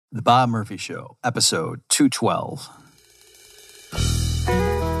The Bob Murphy Show, episode 212.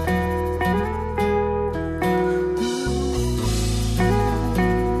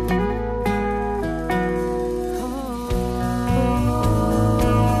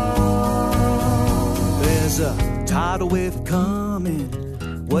 There's a tidal wave coming.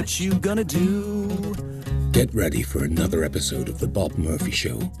 What you gonna do? Get ready for another episode of The Bob Murphy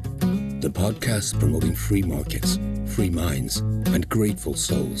Show, the podcast promoting free markets, free minds, and grateful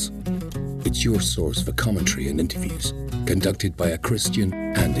souls. It's your source for commentary and interviews conducted by a Christian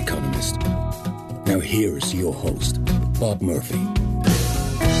and economist. Now here's your host, Bob Murphy.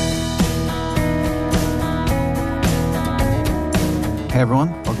 Hey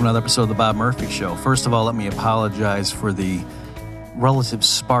everyone, welcome to another episode of The Bob Murphy Show. First of all, let me apologize for the relative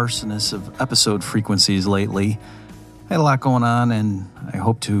sparseness of episode frequencies lately. I had a lot going on, and I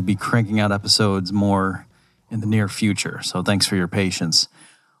hope to be cranking out episodes more in the near future, so thanks for your patience.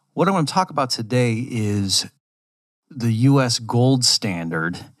 What I want to talk about today is the U.S. gold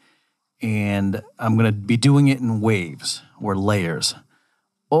standard, and I'm going to be doing it in waves or layers.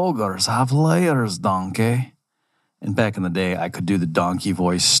 Ogres have layers, donkey. And back in the day, I could do the donkey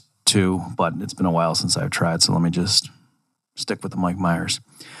voice too, but it's been a while since I've tried, so let me just stick with the Mike Myers.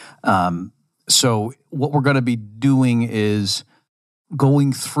 So what we're going to be doing is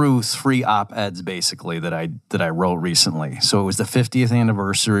going through three op-eds basically that I wrote recently. So it was the 50th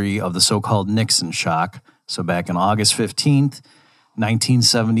anniversary of the so-called Nixon shock. So back on August 15th,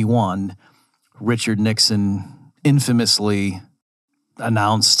 1971, Richard Nixon infamously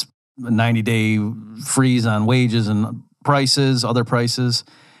announced a 90-day freeze on wages and prices, other prices,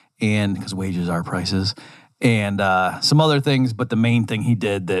 and because wages are prices, and some other things. But the main thing he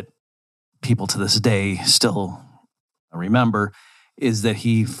did that people to this day still remember is that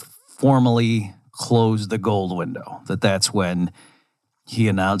he formally closed the gold window. That's when he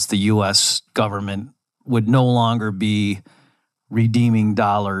announced the U.S. government would no longer be redeeming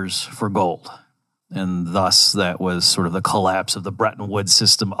dollars for gold. And thus that was sort of the collapse of the Bretton Woods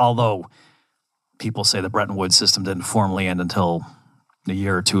system, although people say the Bretton Woods system didn't formally end until a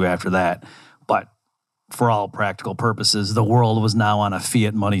year or two after that. But for all practical purposes, the world was now on a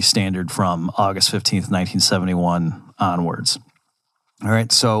fiat money standard from August 15th, 1971 onwards. All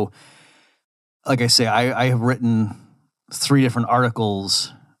right, so like I say, I have written three different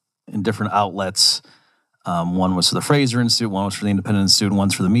articles in different outlets. One was for the Fraser Institute, one was for the Independent Institute, and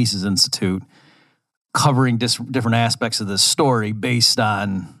one's for the Mises Institute, covering different aspects of this story based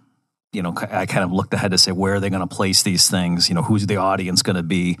on, I kind of looked ahead to say, where are they going to place these things? Who's the audience going to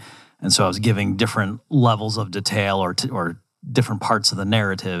be? And so I was giving different levels of detail or different parts of the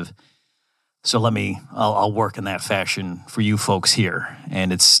narrative. So I'll work in that fashion for you folks here.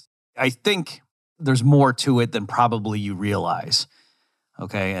 And I think there's more to it than probably you realize.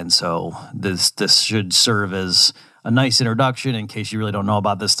 Okay. And so this should serve as a nice introduction in case you really don't know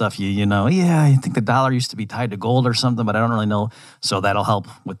about this stuff. I think the dollar used to be tied to gold or something, but I don't really know. So that'll help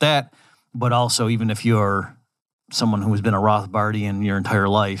with that. But also, even if you're someone who has been a Rothbardian your entire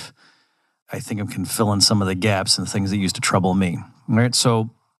life, I think I can fill in some of the gaps and things that used to trouble me. All right.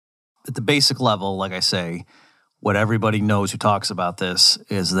 So at the basic level, like I say, what everybody knows who talks about this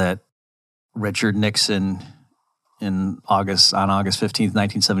is that Richard Nixon on August 15th,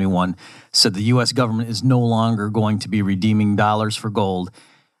 1971, said the U.S. government is no longer going to be redeeming dollars for gold.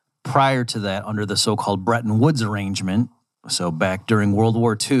 Prior to that, under the so-called Bretton Woods arrangement, so back during World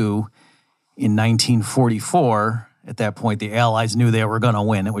War II, in 1944, at that point, the Allies knew they were going to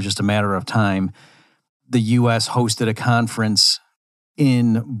win. It was just a matter of time. The U.S. hosted a conference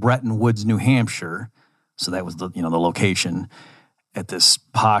in Bretton Woods, New Hampshire. So that was the location at this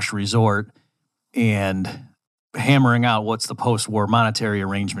posh resort, and hammering out what's the post-war monetary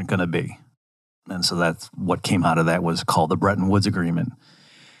arrangement going to be. And so that's what came out of that was called the Bretton Woods Agreement.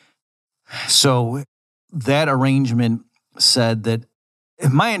 So that arrangement said that,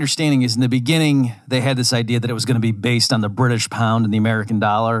 my understanding is in the beginning, they had this idea that it was going to be based on the British pound and the American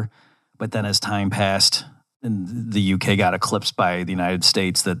dollar. But then as time passed and the UK got eclipsed by the United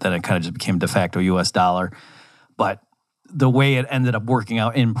States, then it kind of just became de facto US dollar. But the way it ended up working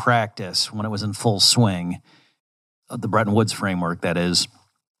out in practice when it was in full swing, the Bretton Woods framework, that is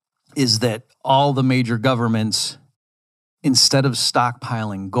that all the major governments, instead of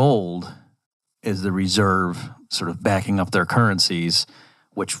stockpiling gold as the reserve sort of backing up their currencies,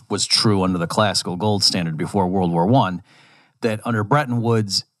 which was true under the classical gold standard before World War I, that under Bretton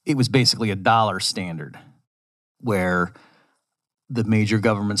Woods, it was basically a dollar standard where the major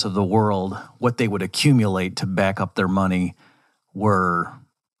governments of the world, what they would accumulate to back up their money were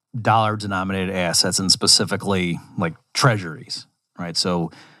dollar-denominated assets, and specifically like treasuries, right?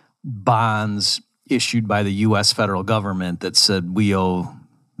 So bonds issued by the U.S. federal government that said we owe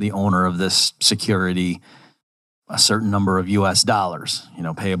the owner of this security a certain number of U.S. dollars,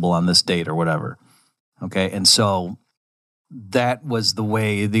 payable on this date or whatever. Okay, and so that was the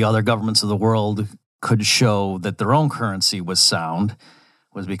way the other governments of the world could show that their own currency was sound,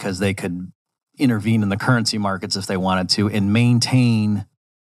 was because they could intervene in the currency markets if they wanted to and maintain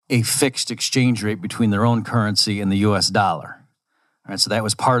a fixed exchange rate between their own currency and the U.S. dollar. All right, so that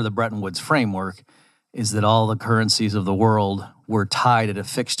was part of the Bretton Woods framework, is that all the currencies of the world were tied at a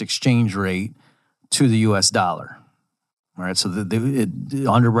fixed exchange rate to the U.S. dollar. All right, so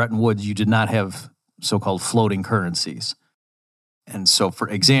under Bretton Woods, you did not have so-called floating currencies. And so, for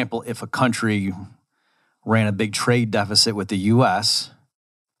example, if a country ran a big trade deficit with the U.S.,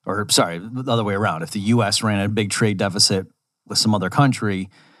 or sorry, the other way around, if the U.S. ran a big trade deficit with some other country,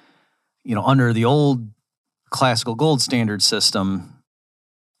 under the old classical gold standard system,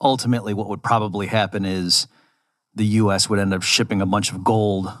 ultimately what would probably happen is the U.S. would end up shipping a bunch of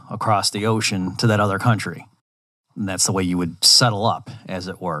gold across the ocean to that other country. And that's the way you would settle up, as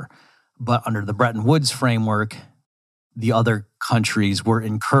it were. But under the Bretton Woods framework, the other countries were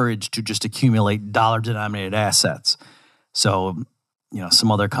encouraged to just accumulate dollar-denominated assets. So,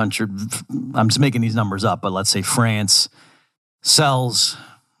 some other country, I'm just making these numbers up, but let's say France sells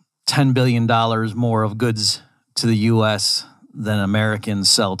 $10 billion more of goods to the U.S. than Americans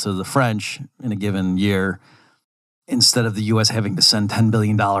sell to the French in a given year. Instead of the U.S. having to send $10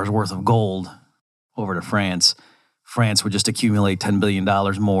 billion worth of gold over to France, France would just accumulate $10 billion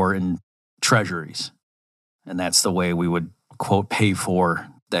more in treasuries. And that's the way we would, quote, pay for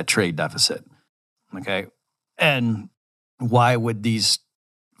that trade deficit. Okay? And why would these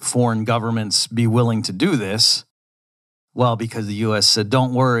foreign governments be willing to do this? Well, because the U.S. said,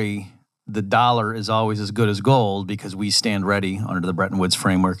 don't worry, the dollar is always as good as gold because we stand ready under the Bretton Woods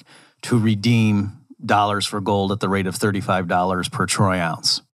framework to redeem dollars for gold at the rate of $35 per troy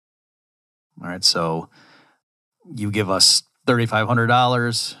ounce. All right, so you give us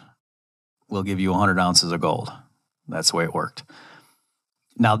 $3,500, we'll give you 100 ounces of gold. That's the way it worked.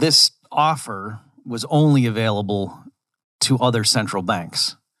 Now, this offer was only available to other central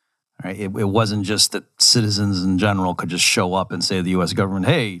banks. Right? It wasn't just that citizens in general could just show up and say to the U.S. government,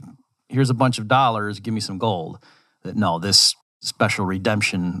 hey, here's a bunch of dollars, give me some gold. No, this special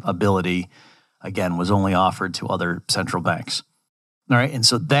redemption ability, again, was only offered to other central banks. All right, and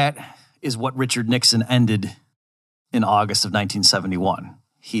so that is what Richard Nixon ended in August of 1971.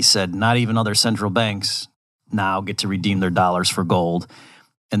 He said not even other central banks now get to redeem their dollars for gold.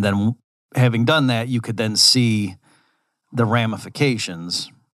 And then having done that, you could then see the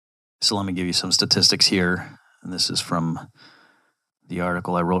ramifications. So let me give you some statistics here. And this is from the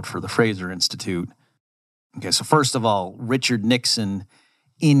article I wrote for the Fraser Institute. Okay, so first of all, Richard Nixon,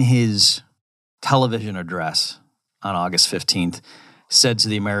 in his television address on August 15th, said to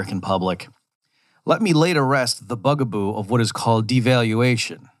the American public, "Let me lay to rest the bugaboo of what is called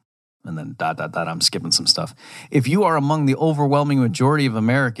devaluation." And then ... I'm skipping some stuff. "If you are among the overwhelming majority of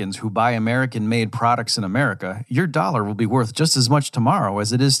Americans who buy American-made products in America, your dollar will be worth just as much tomorrow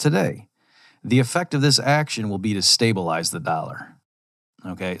as it is today. The effect of this action will be to stabilize the dollar."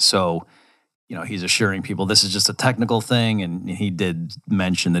 Okay, so, he's assuring people this is just a technical thing, and he did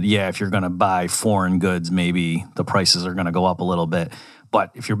mention that, if you're going to buy foreign goods, maybe the prices are going to go up a little bit.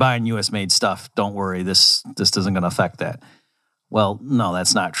 But if you're buying U.S.-made stuff, don't worry, this isn't going to affect that. Well, no,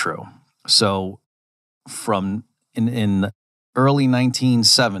 that's not true. So from in early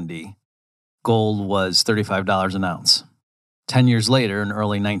 1970, gold was $35 an ounce. 10 years later, in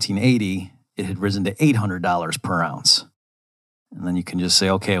early 1980, it had risen to $800 per ounce. And then you can just say,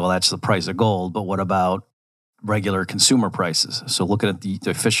 okay, well, that's the price of gold, but what about regular consumer prices? So looking at the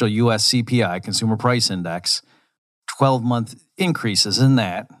official U.S. CPI, Consumer Price Index, 12-month increases in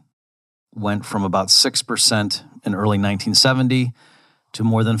that went from about 6% in early 1970 to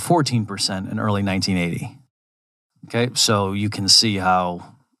more than 14% in early 1980. Okay, so you can see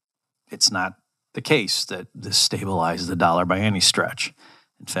how it's not the case that this stabilized the dollar by any stretch.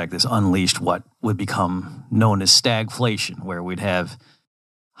 In fact, this unleashed what would become known as stagflation, where we'd have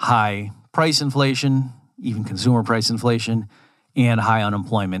high price inflation, even consumer price inflation, and high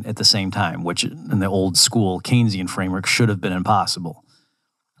unemployment at the same time, which in the old school Keynesian framework should have been impossible.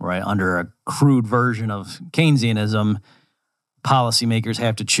 Right? Under a crude version of Keynesianism, policymakers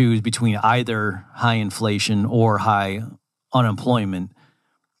have to choose between either high inflation or high unemployment,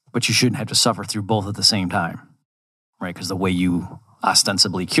 but you shouldn't have to suffer through both at the same time, right? Because the way you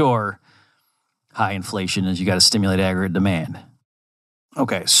ostensibly cure high inflation is you got to stimulate aggregate demand.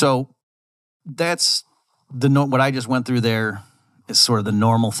 Okay, so that's what I just went through there is sort of the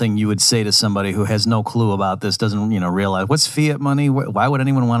normal thing you would say to somebody who has no clue about this, doesn't, realize what's fiat money? Why would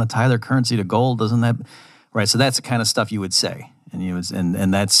anyone want to tie their currency to gold? Doesn't that, right? So that's the kind of stuff you would say.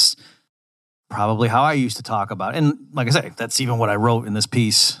 And that's probably how I used to talk about it. And like I say, that's even what I wrote in this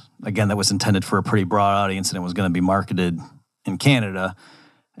piece, again, that was intended for a pretty broad audience and it was going to be marketed in Canada.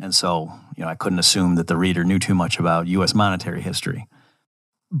 And so, I couldn't assume that the reader knew too much about U.S. monetary history.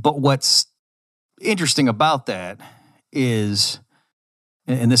 But what's interesting about that is,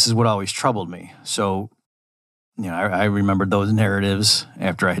 and this is what always troubled me. So, I remembered those narratives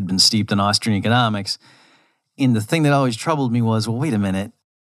after I had been steeped in Austrian economics. And the thing that always troubled me was, well, wait a minute.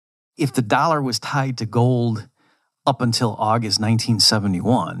 If the dollar was tied to gold up until August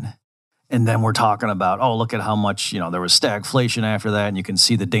 1971, and then we're talking about, oh, look at how much, there was stagflation after that, and you can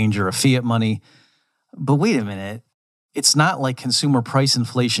see the danger of fiat money. But wait a minute. It's not like consumer price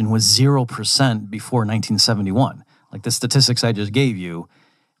inflation was 0% before 1971. Like the statistics I just gave you,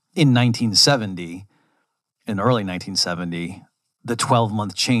 in 1970, in early 1970, the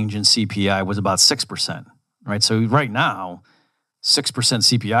 12-month change in CPI was about 6%, right? So right now, 6%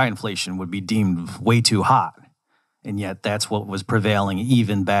 CPI inflation would be deemed way too hot. And yet that's what was prevailing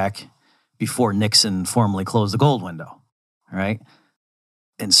even back before Nixon formally closed the gold window, right?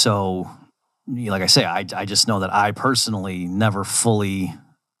 And so, like I say, I just know that I personally never fully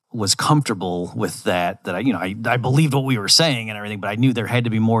was comfortable with that I believed what we were saying and everything, but I knew there had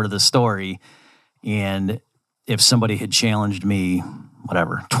to be more to the story. And if somebody had challenged me,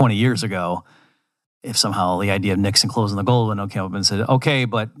 20 years ago, if somehow the idea of Nixon closing the gold window came up and said, okay,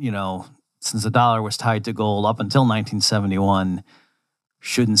 but, since the dollar was tied to gold up until 1971,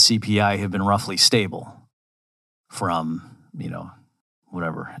 shouldn't CPI have been roughly stable from, the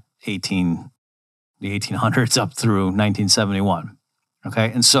 1800s up through 1971?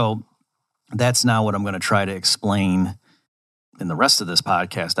 Okay, and so that's now what I'm going to try to explain in the rest of this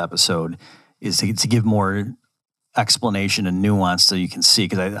podcast episode, is to give more explanation and nuance so you can see,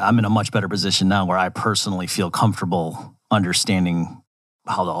 because I'm in a much better position now where I personally feel comfortable understanding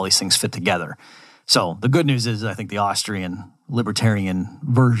how all these things fit together. So the good news is I think the Austrian libertarian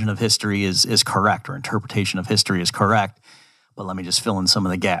version of history is correct, or interpretation of history is correct, but let me just fill in some of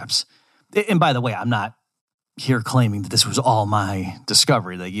the gaps. And by the way, I'm not here claiming that this was all my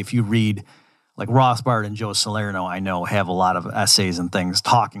discovery. Like if you read like Rothbard and Joe Salerno, I know have a lot of essays and things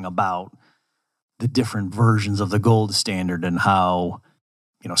talking about the different versions of the gold standard and how,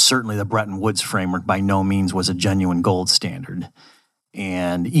 certainly the Bretton Woods framework by no means was a genuine gold standard.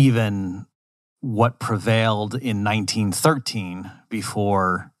 And even what prevailed in 1913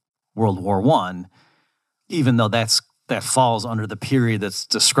 before World War I, even though that falls under the period that's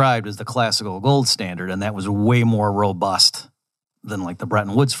described as the classical gold standard, and that was way more robust than like the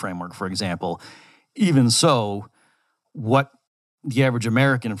Bretton Woods framework, for example. Even so, what the average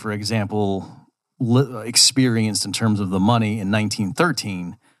American, for example, experienced in terms of the money in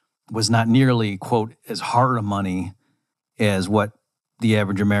 1913 was not nearly, quote, as hard a money as what the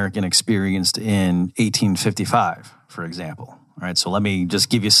average American experienced in 1855, for example. All right, so let me just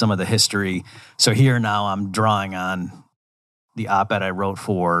give you some of the history. So here now I'm drawing on the op-ed I wrote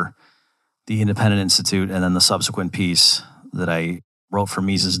for the Independent Institute and then the subsequent piece that I wrote for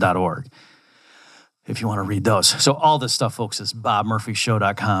Mises.org, if you want to read those. So all this stuff, folks, is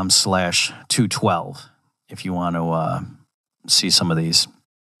bobmurphyshow.com/212 if you want to see some of these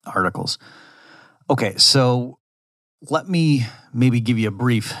articles. Okay, so let me maybe give you a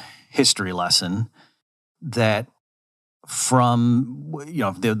brief history lesson that from,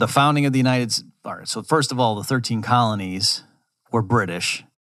 the founding of the United States. All right, so first of all, the 13 colonies were British,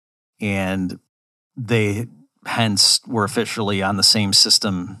 and they hence were officially on the same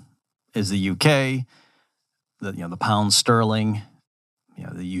system as the UK, the pound sterling,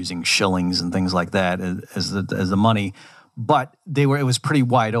 the using shillings and things like that as the money, but it was pretty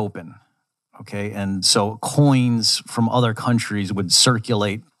wide open. Okay, and so coins from other countries would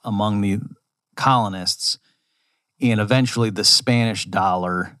circulate among the colonists, and eventually the Spanish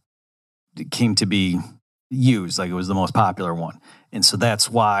dollar came to be used, like it was the most popular one. And so that's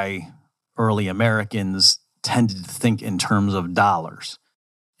why early Americans tended to think in terms of dollars.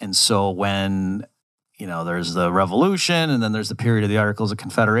 And so when, there's the Revolution, and then there's the period of the Articles of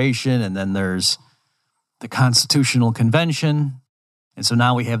Confederation, and then there's the Constitutional Convention. And so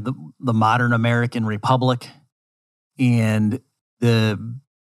now we have the modern American Republic, and the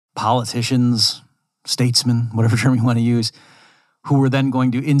politicians, statesmen, whatever term you want to use, who were then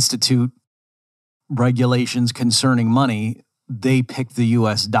going to institute regulations concerning money. They picked the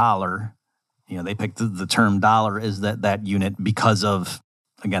U.S. dollar. They picked the term dollar as that unit because of,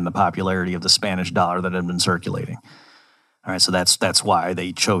 again, the popularity of the Spanish dollar that had been circulating. All right, so that's why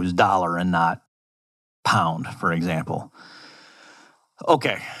they chose dollar and not pound, for example.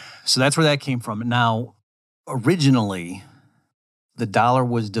 Okay, so that's where that came from. Now, originally, the dollar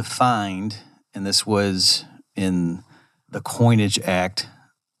was defined, and this was in the Coinage Act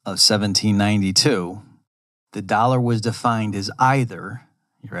of 1792. The dollar was defined as either,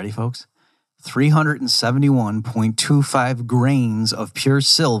 you ready, folks? 371.25 grains of pure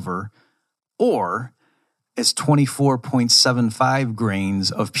silver or as 24.75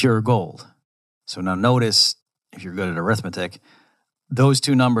 grains of pure gold. So now notice, if you're good at arithmetic, those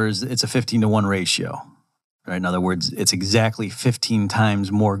two numbers, it's a 15-to-1 ratio. Right? In other words, it's exactly 15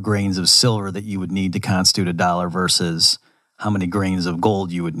 times more grains of silver that you would need to constitute a dollar versus how many grains of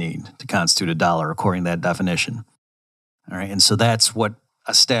gold you would need to constitute a dollar according to that definition. All right, and so that's what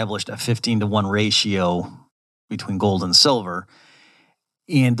established a 15-to-1 ratio between gold and silver.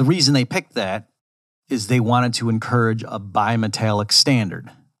 And the reason they picked that is they wanted to encourage a bimetallic standard,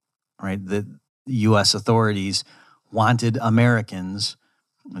 right? The U.S. authorities wanted Americans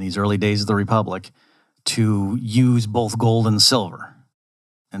in these early days of the Republic to use both gold and silver.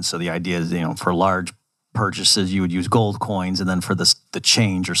 And so the idea is, for large purchases, you would use gold coins, and then for the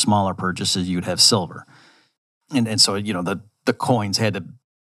change or smaller purchases, you'd have silver. And so, the coins had to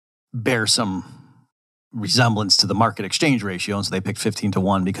bear some resemblance to the market exchange ratio, and so they picked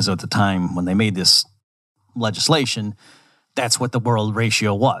 15-to-1 because at the time when they made this legislation, that's what the world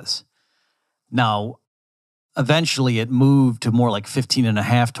ratio was. Now, eventually it moved to more like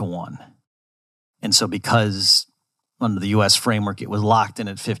 15.5-to-1. And so because under the U.S. framework it was locked in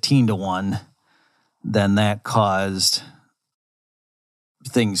at 15-to-1, then that caused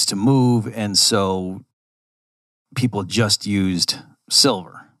things to move, and so people just used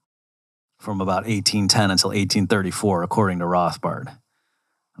silver from about 1810 until 1834, according to Rothbard.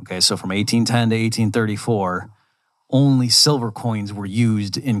 Okay, so from 1810 to 1834, only silver coins were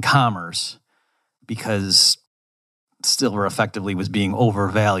used in commerce because silver effectively was being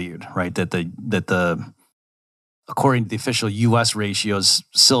overvalued, right? That the according to the official U.S. ratios,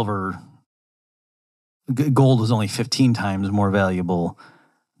 gold was only 15 times more valuable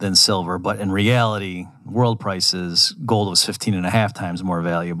than silver, but in reality, world prices, gold was 15.5 times more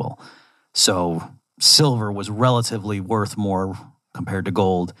valuable. So silver was relatively worth more compared to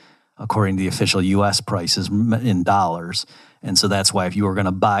gold, according to the official U.S. prices in dollars. And so that's why if you were going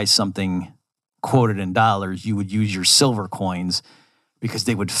to buy something quoted in dollars, you would use your silver coins because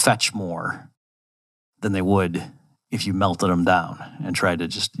they would fetch more than they would if you melted them down and tried to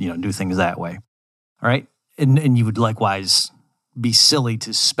just, do things that way. All right? And you would likewise be silly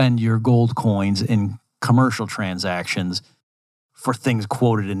to spend your gold coins in commercial transactions for things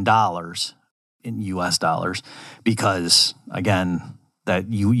quoted in dollars, in U.S. dollars, because, again, that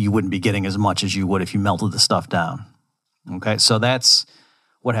you wouldn't be getting as much as you would if you melted the stuff down. Okay, so that's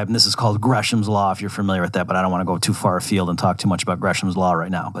what happened. This is called Gresham's Law, if you're familiar with that, but I don't want to go too far afield and talk too much about Gresham's Law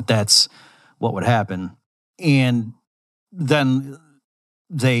right now. But that's what would happen. And then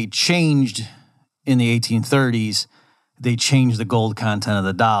they changed in the 1830s, they changed the gold content of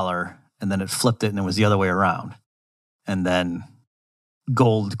the dollar, and then it flipped it, and it was the other way around. And then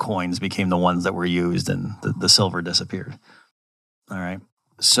gold coins became the ones that were used, and the silver disappeared. All right.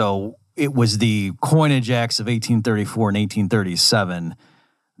 So it was the Coinage Acts of 1834 and 1837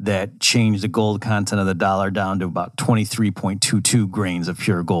 that changed the gold content of the dollar down to about 23.22 grains of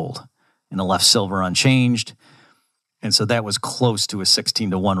pure gold, and it left silver unchanged. And so that was close to a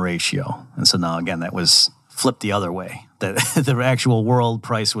 16-to-1 ratio. And so now, again, that was flipped the other way. That the actual world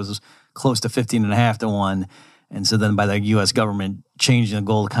price was close to 15.5-to-1. And so then by the U.S. government changing the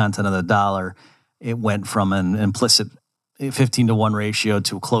gold content of the dollar, it went from an implicit 15-to-1 ratio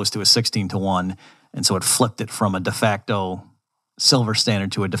to close to a 16-to-1. And so it flipped it from a de facto silver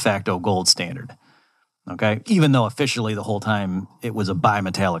standard to a de facto gold standard. Okay? Even though officially the whole time it was a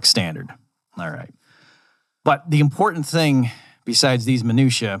bimetallic standard. All right. But the important thing, besides these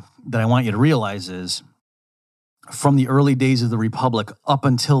minutiae, that I want you to realize is, from the early days of the Republic up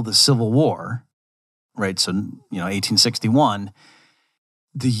until the Civil War, right, so, 1861,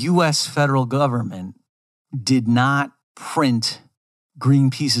 the U.S. federal government did not print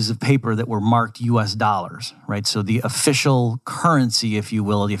green pieces of paper that were marked U.S. dollars, right? So the official currency, if you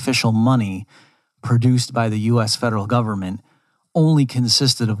will, the official money produced by the U.S. federal government only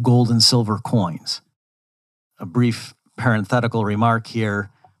consisted of gold and silver coins. A brief parenthetical remark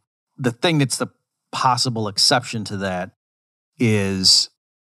here. The thing that's the possible exception to that is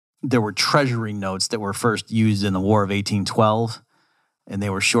there were treasury notes that were first used in the War of 1812, and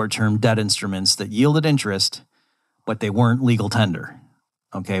they were short-term debt instruments that yielded interest, but they weren't legal tender.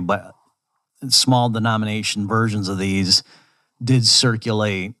 Okay, but small denomination versions of these did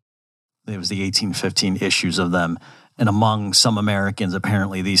circulate. It was the 1815 issues of them. And among some Americans,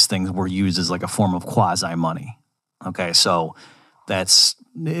 apparently these things were used as like a form of quasi-money. Okay, so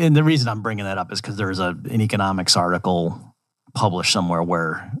and the reason I'm bringing that up is because there's an economics article published somewhere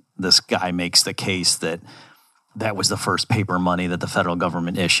where this guy makes the case that was the first paper money that the federal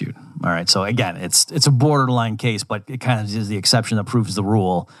government issued. All right, so again, it's a borderline case, but it kind of is the exception that proves the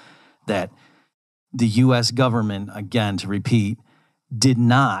rule that the U.S. government, again, to repeat, did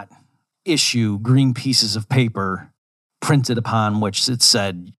not issue green pieces of paper printed upon which it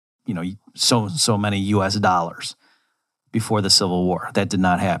said, so many U.S. dollars before the Civil War. That did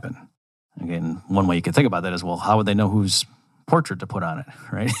not happen. Again, one way you could think about that is, well, how would they know whose portrait to put on it,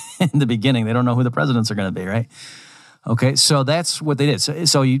 right? In the beginning, they don't know who the presidents are going to be, right? Okay, so that's what they did.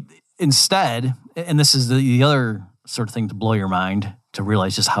 So you instead, and this is the other sort of thing to blow your mind, to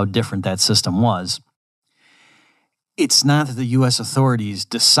realize just how different that system was. It's not that the U.S. authorities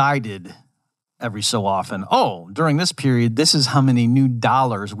decided every so often, during this period, this is how many new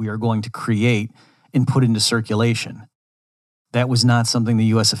dollars we are going to create and put into circulation. That was not something the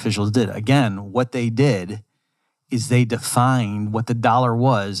U.S. officials did. Again, what they did is they defined what the dollar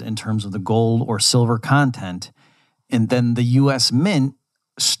was in terms of the gold or silver content, and then the U.S. Mint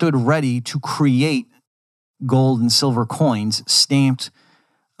stood ready to create gold and silver coins stamped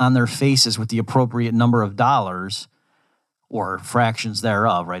on their faces with the appropriate number of dollars or fractions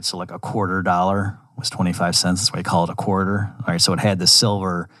thereof, right? So like a $quarter was 25 cents. That's why you call it a quarter. All right, so it had the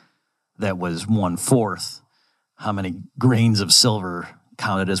silver that was 1/4. How many grains of silver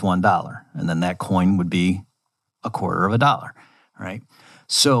counted as $1? And then that coin would be a $0.25, right?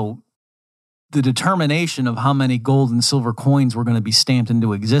 So the determination of how many gold and silver coins were going to be stamped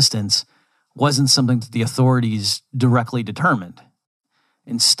into existence wasn't something that the authorities directly determined.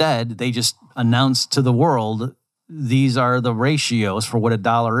 Instead, they just announced to the world, these are the ratios for what a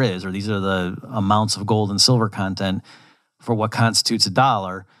dollar is, or these are the amounts of gold and silver content for what constitutes a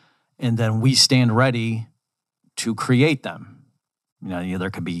dollar, and then we stand ready to create them. There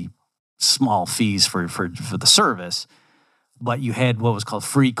could be small fees for the service, but you had what was called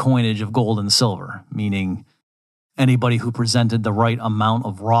free coinage of gold and silver, meaning anybody who presented the right amount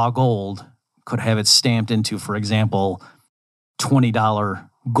of raw gold could have it stamped into, for example, $20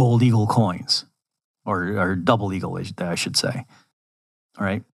 gold eagle coins. Or double eagle, I should say. All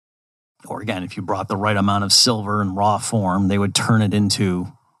right. Or again, if you brought the right amount of silver in raw form, they would turn it into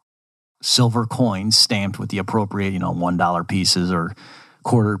silver coins stamped with the appropriate, $1 pieces or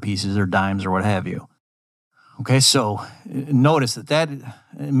quarter pieces or dimes or what have you. Okay, so notice that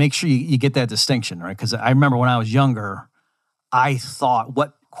make sure you get that distinction, right? Because I remember when I was younger, I thought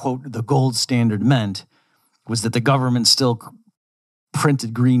what, quote, the gold standard meant was that the government still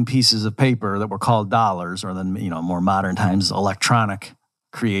printed green pieces of paper that were called dollars, or then, more modern times, electronic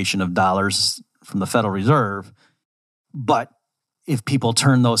creation of dollars from the Federal Reserve. But if people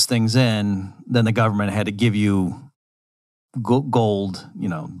turned those things in, then the government had to give you gold,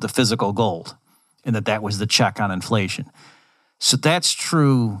 the physical gold, and that was the check on inflation. So that's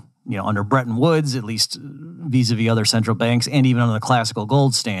true, under Bretton Woods, at least vis-a-vis other central banks, and even under the classical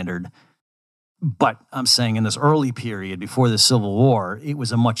gold standard. But I'm saying in this early period before the Civil War, it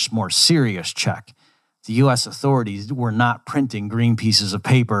was a much more serious check. The U.S. authorities were not printing green pieces of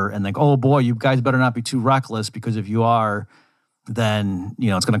paper and think, oh boy, you guys better not be too reckless, because if you are, then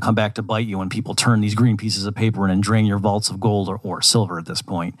it's going to come back to bite you when people turn these green pieces of paper in and drain your vaults of gold or silver at this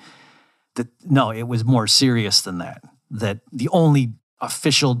point. No, it was more serious than that. That the only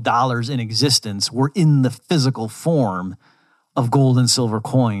official dollars in existence were in the physical form of gold and silver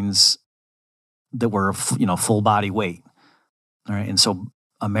coins that were, full body weight. All right. And so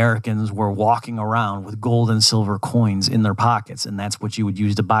Americans were walking around with gold and silver coins in their pockets, and that's what you would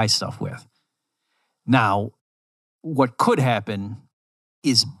use to buy stuff with. Now, what could happen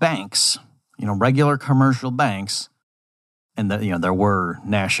is banks, regular commercial banks, and there were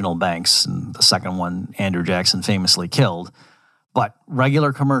national banks, and the second one Andrew Jackson famously killed, but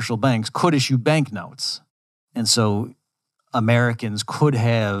regular commercial banks could issue banknotes. And so Americans could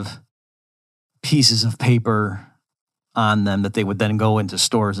have pieces of paper on them that they would then go into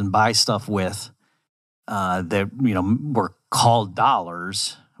stores and buy stuff with that were called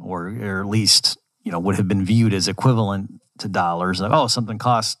dollars, or at least would have been viewed as equivalent to dollars. Like, something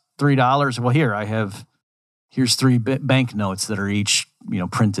costs $3. Well, here's 3 banknotes that are each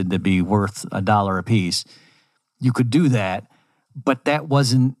printed to be worth $1 a piece. You could do that, but that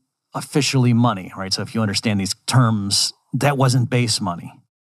wasn't officially money, right? So if you understand these terms, that wasn't base money.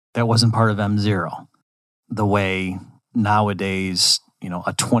 That wasn't part of M0. The way nowadays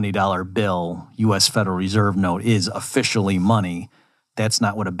a $20 bill, U.S. Federal Reserve note is officially money. That's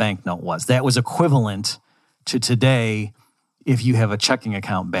not what a banknote was. That was equivalent to today if you have a checking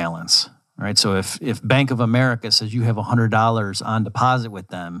account balance, right? So if Bank of America says you have $100 on deposit with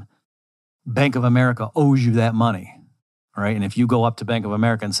them, Bank of America owes you that money, right? And if you go up to Bank of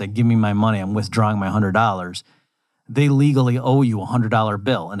America and say, give me my money, I'm withdrawing my $100, they legally owe you a $100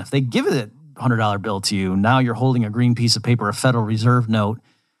 bill. And if they give it $100 bill to you, now you're holding a green piece of paper, a Federal Reserve note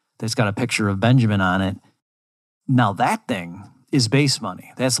that's got a picture of Benjamin on it. Now that thing is base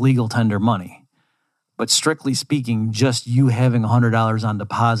money. That's legal tender money. But strictly speaking, just you having $100 on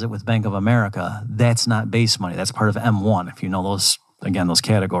deposit with Bank of America, that's not base money. That's part of M1, if you know those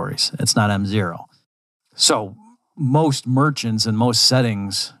categories. It's not M0. So most merchants in most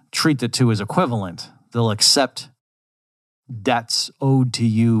settings treat the two as equivalent. They'll accept debts owed to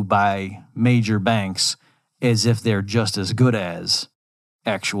you by major banks as if they're just as good as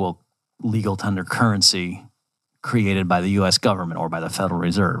actual legal tender currency created by the U.S. government or by the Federal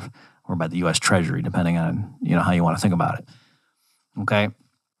Reserve or by the U.S. Treasury, depending on how you want to think about it. Okay?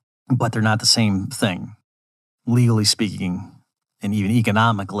 But they're not the same thing. Legally speaking, and even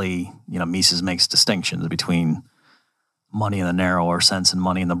economically, Mises makes distinctions between money in the narrower sense and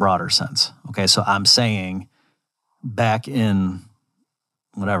money in the broader sense. Okay, so I'm saying back in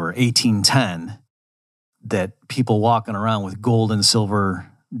 1810, that people walking around with gold and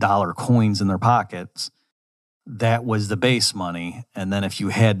silver dollar coins in their pockets, that was the base money. And then if you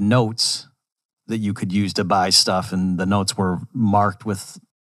had notes that you could use to buy stuff and the notes were marked with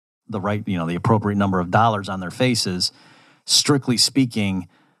the right, the appropriate number of dollars on their faces, strictly speaking,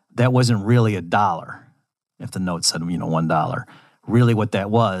 that wasn't really a dollar. If the note said, $1. Really what that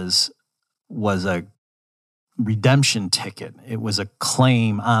was a redemption ticket. It was a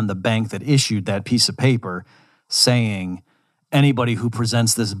claim on the bank that issued that piece of paper saying anybody who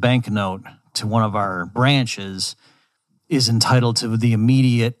presents this banknote to one of our branches is entitled to the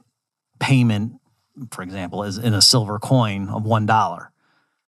immediate payment, for example, as in a silver coin of $1.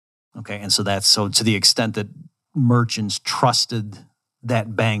 Okay, and so to the extent that merchants trusted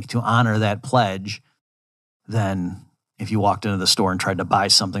that bank to honor that pledge, then if you walked into the store and tried to buy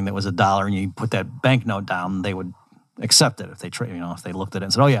something that was $1 and you put that banknote down, they would accept it if they looked at it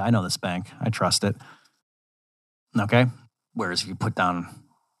and said, "Oh yeah, I know this bank, I trust it." Okay. Whereas if you put down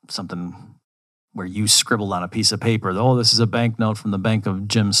something where you scribbled on a piece of paper, "Oh, this is a banknote from the Bank of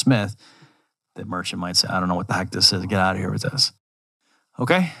Jim Smith," that merchant might say, "I don't know what the heck this is. Get out of here with this."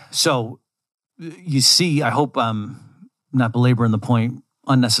 Okay. So you see, I hope I'm not belaboring the point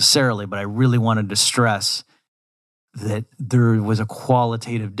unnecessarily, but I really wanted to stress that there was a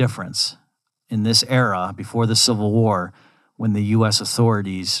qualitative difference in this era before the Civil War when the U.S.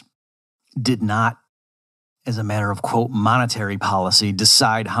 authorities did not, as a matter of, quote, monetary policy,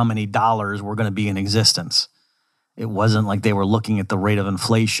 decide how many dollars were going to be in existence. It wasn't like they were looking at the rate of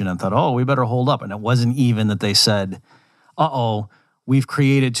inflation and thought, "Oh, we better hold up." And it wasn't even that they said, "Uh-oh, we've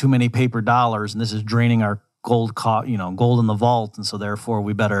created too many paper dollars and this is draining our gold in the vault, and so therefore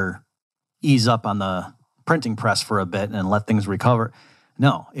we better ease up on the printing press for a bit and let things recover."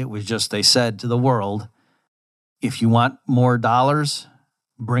 No, it was just they said to the world, if you want more dollars,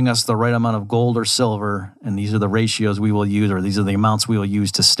 bring us the right amount of gold or silver, and these are the ratios we will use, or these are the amounts we will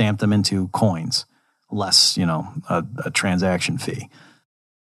use to stamp them into coins, less, a transaction fee.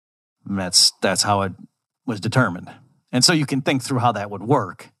 And that's how it was determined. And so you can think through how that would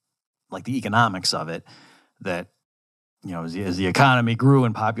work, like the economics of it, that, as the economy grew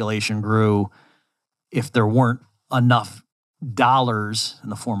and population grew, if there weren't enough dollars in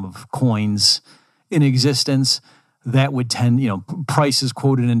the form of coins in existence, that would tend, prices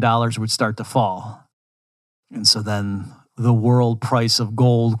quoted in dollars would start to fall. And so then the world price of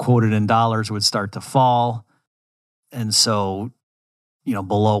gold quoted in dollars would start to fall. And so,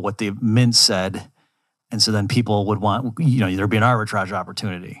 below what the mint said. And so then people would want, there'd be an arbitrage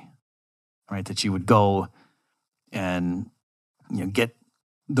opportunity, right? That you would go and, get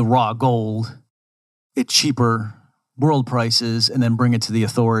the raw gold at cheaper world prices and then bring it to the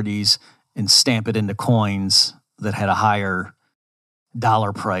authorities and stamp it into coins that had a higher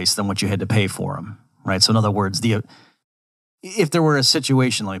dollar price than what you had to pay for them, right? So in other words, if there were a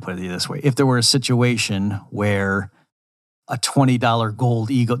situation, let me put it this way, if there were a situation where a $20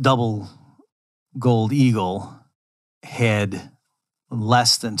 gold eagle, double gold eagle had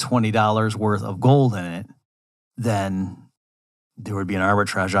less than $20 worth of gold in it, then there would be an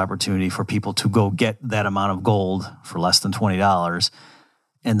arbitrage opportunity for people to go get that amount of gold for less than $20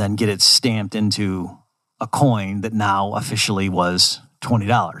 and then get it stamped into a coin that now officially was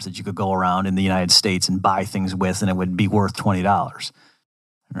 $20 that you could go around in the United States and buy things with, and it would be worth $20.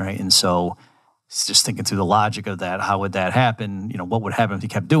 right? And so it's just thinking through the logic of that, how would that happen? What would happen if you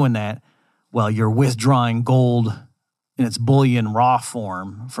kept doing that? Well, you're withdrawing gold in its bullion raw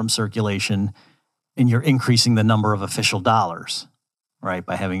form from circulation, and you're increasing the number of official dollars, right?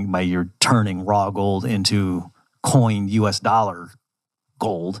 By you're turning raw gold into coined U.S. dollar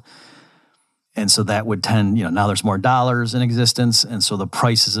gold. And so that would tend, now there's more dollars in existence, and so the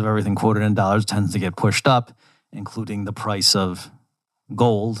prices of everything quoted in dollars tends to get pushed up, including the price of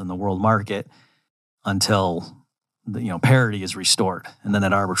gold in the world market, until parity is restored, and then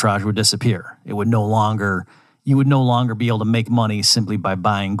that arbitrage would disappear. You would no longer be able to make money simply by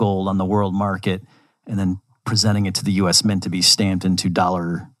buying gold on the world market and then presenting it to the U.S. Mint to be stamped into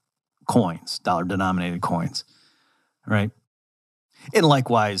dollar coins, dollar-denominated coins, right? And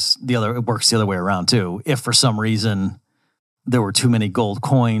likewise, it works the other way around too. If for some reason there were too many gold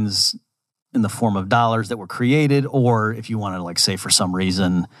coins in the form of dollars that were created, or if you wanted to, say for some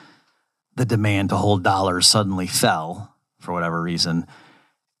reason, the demand to hold dollars suddenly fell for whatever reason,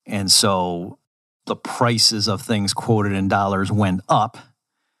 and so the prices of things quoted in dollars went up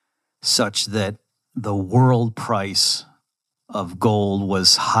such that the world price of gold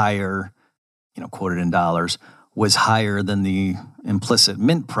was higher, quoted in dollars, was higher than the implicit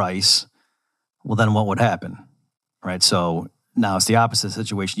mint price, well, then what would happen, right? So now it's the opposite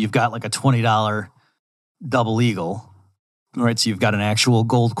situation. You've got like a $20 double eagle, right? So you've got an actual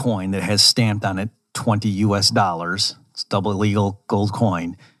gold coin that has stamped on it 20 US dollars. It's double eagle gold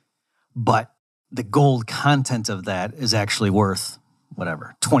coin. But the gold content of that is actually worth,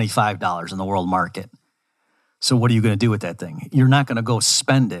 $25 in the world market. So what are you going to do with that thing? You're not going to go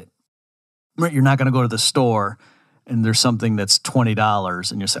spend it. Right? You're not going to go to the store and there's something that's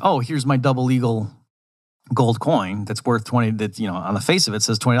 $20 and you say, oh, here's my double eagle gold coin that's worth 20, that, on the face of it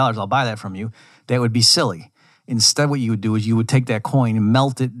says $20, I'll buy that from you. That would be silly. Instead, what you would do is you would take that coin,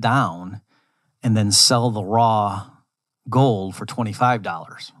 melt it down, and then sell the raw gold for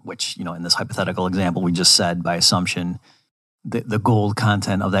 $25, which, in this hypothetical example we just said, by assumption, the gold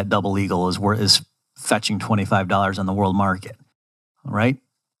content of that double eagle is fetching $25 on the world market, right?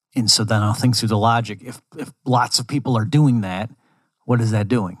 And so then I'll think through the logic. If lots of people are doing that, what is that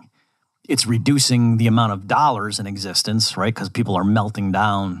doing? It's reducing the amount of dollars in existence, right? Because people are melting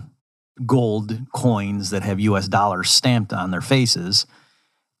down gold coins that have US dollars stamped on their faces,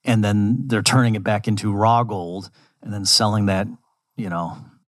 and then they're turning it back into raw gold and then selling that,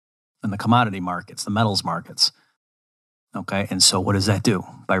 in the commodity markets, the metals markets. Okay, and so what does that do?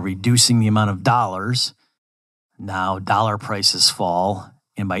 By reducing the amount of dollars, now dollar prices fall,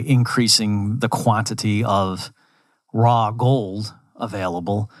 and by increasing the quantity of raw gold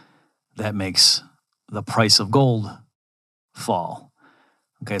available, that makes the price of gold fall.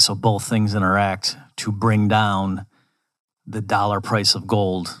 Okay, so both things interact to bring down the dollar price of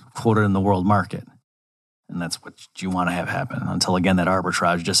gold quoted in the world market. And that's what you want to have happen until, again, that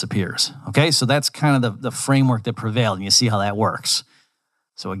arbitrage disappears. Okay, so that's kind of the framework that prevailed, and you see how that works.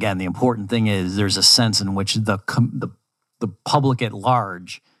 So again, the important thing is there's a sense in which the public at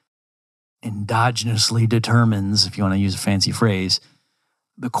large endogenously determines, if you want to use a fancy phrase,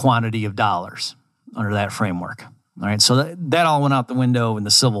 the quantity of dollars under that framework. All right, so that all went out the window in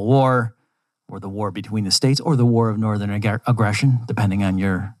the Civil War, or the war between the states, or the War of Northern Aggression, depending on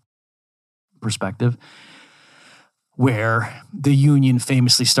your perspective, where the Union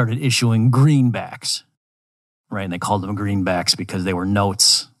famously started issuing greenbacks, right? And they called them greenbacks because they were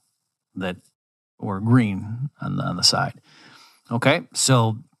notes that were green on the side. Okay,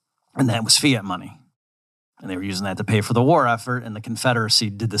 so, and that was fiat money. And they were using that to pay for the war effort, and the Confederacy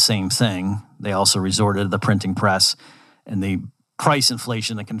did the same thing. They also resorted to the printing press, and the price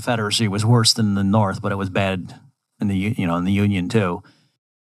inflation in the Confederacy was worse than the North, but it was bad in the Union too.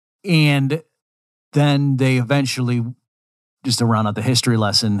 And then they eventually, just to round out the history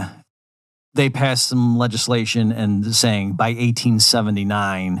lesson, they passed some legislation and saying by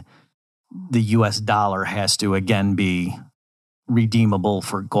 1879, the U.S. dollar has to again be redeemable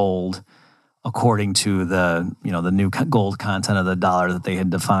for gold according to the new gold content of the dollar that they had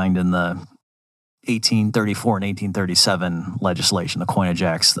defined in the 1834 and 1837 legislation, the Coinage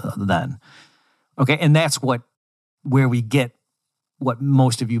Acts then. Okay, and that's where we get what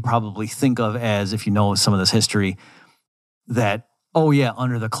most of you probably think of as, if you know some of this history, that, oh yeah,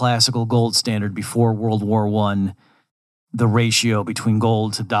 under the classical gold standard before World War I, the ratio between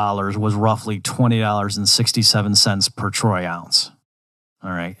gold to dollars was roughly $20.67 per troy ounce.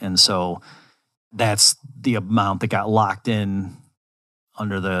 All right, and so that's the amount that got locked in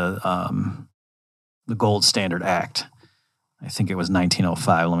under the Gold Standard Act. I think it was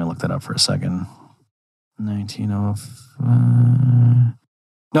 1905. Let me look that up for a second. 1905.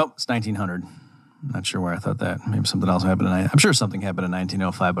 Nope, it's 1900. Not sure where I thought that. Maybe something else happened. I'm sure something happened in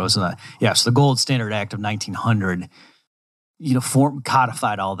 1905, but it was not. Yes, the Gold Standard Act of 1900,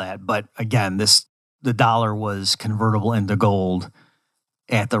 codified all that. But again, the dollar was convertible into gold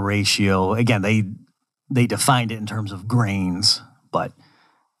at the ratio. Again, they defined it in terms of grains, but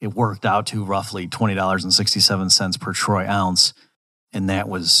it worked out to roughly $20.67 per troy ounce, and that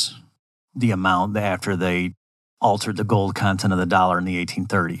was the amount after they altered the gold content of the dollar in the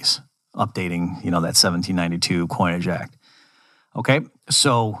 1830s. Updating, that 1792 Coinage Act. Okay,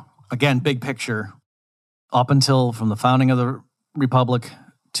 so again, big picture, up until from the founding of the Republic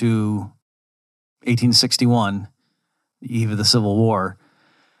to 1861, the eve of the Civil War,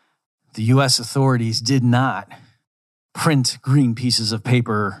 the U.S. authorities did not print green pieces of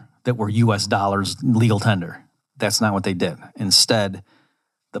paper that were U.S. dollars legal tender. That's not what they did. Instead,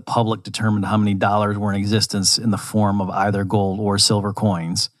 the public determined how many dollars were in existence in the form of either gold or silver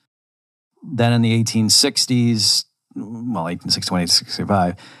coins. Then in the 1860s, 1861,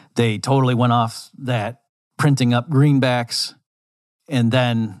 1865, they totally went off that, printing up greenbacks. And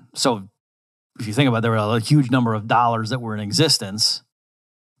then, so if you think about it, there were a huge number of dollars that were in existence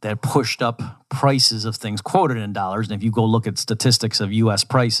that pushed up prices of things quoted in dollars. And if you go look at statistics of U.S.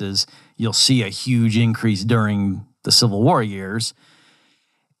 prices, you'll see a huge increase during the Civil War years.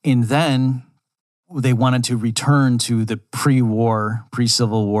 And then they wanted to return to the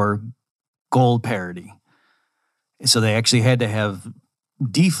pre-Civil War gold parity. So they actually had to have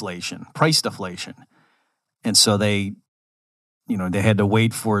deflation, price deflation. And so they had to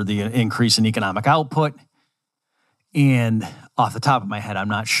wait for the increase in economic output. And off the top of my head, I'm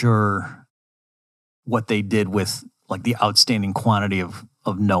not sure what they did with like the outstanding quantity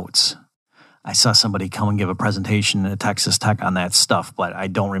of notes. I saw somebody come and give a presentation at Texas Tech on that stuff, but I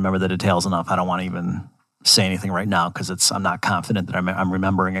don't remember the details enough. I don't want to even say anything right now because I'm not confident that I'm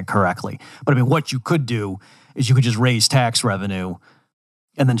remembering it correctly. But I mean, what you could do is you could just raise tax revenue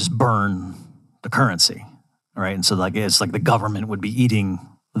and then just burn the currency, right? And so it's like the government would be eating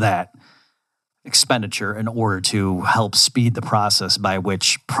that expenditure in order to help speed the process by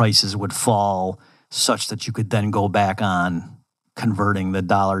which prices would fall such that you could then go back on converting the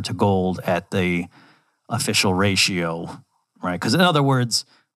dollar to gold at the official ratio, right? Because in other words,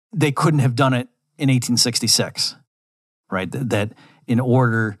 they couldn't have done it in 1866, right? That in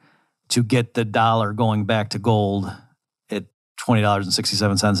order to get the dollar going back to gold at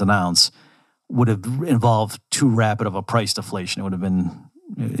 $20.67 an ounce would have involved too rapid of a price deflation. It would have been,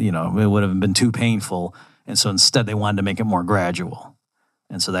 it would have been too painful. And so instead they wanted to make it more gradual.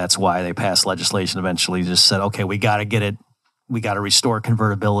 And so that's why they passed legislation eventually, just said, okay, we got to get it. We got to restore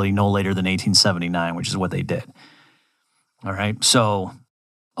convertibility no later than 1879, which is what they did. All right. So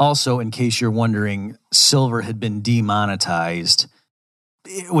also, in case you're wondering, silver had been demonetized.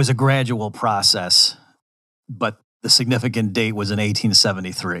 It was a gradual process, but the significant date was in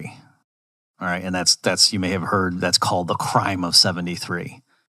 1873. All right. And that's you may have heard, that's called the crime of 73.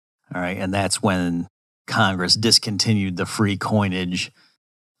 All right. And that's when Congress discontinued the free coinage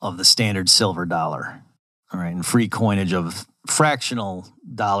of the standard silver dollar. All right. And free coinage of fractional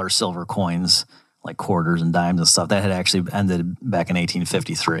dollar silver coins like quarters and dimes and stuff, that had actually ended back in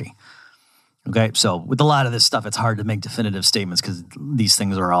 1853. Okay, so with a lot of this stuff, it's hard to make definitive statements because these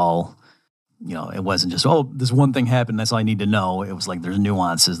things are all, it wasn't just, this one thing happened, that's all I need to know. It was like there's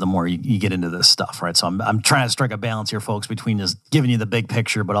nuances the more you get into this stuff, right? So I'm trying to strike a balance here, folks, between just giving you the big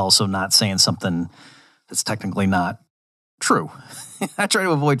picture, but also not saying something that's technically not true. I try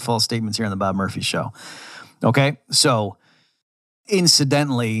to avoid false statements here on the Bob Murphy Show. Okay, so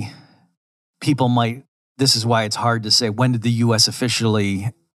incidentally, this is why it's hard to say, when did the U.S.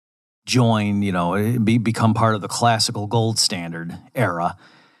 officially join, become part of the classical gold standard era?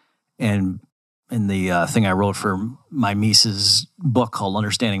 And in the thing I wrote for my Mises book called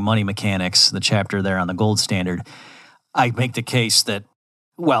Understanding Money Mechanics, the chapter there on the gold standard, I make the case that,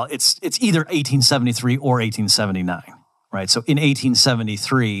 it's either 1873 or 1879, right? So in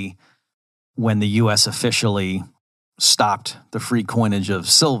 1873, when the U.S. officially stopped the free coinage of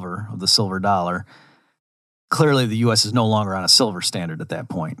silver, of the silver dollar, clearly the U.S. is no longer on a silver standard at that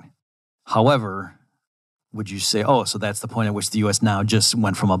point. However, would you say, so that's the point at which the U.S. now just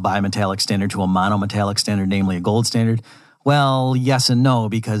went from a bimetallic standard to a monometallic standard, namely a gold standard? Well, yes and no,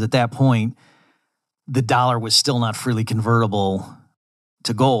 because at that point, the dollar was still not freely convertible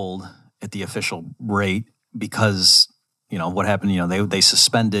to gold at the official rate because, what happened, they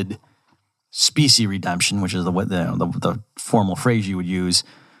suspended specie redemption, which is the formal phrase you would use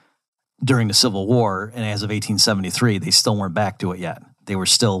during the Civil War. And as of 1873, they still weren't back to it yet. They were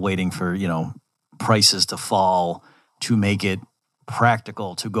still waiting for, prices to fall to make it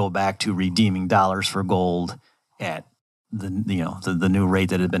practical to go back to redeeming dollars for gold at the new rate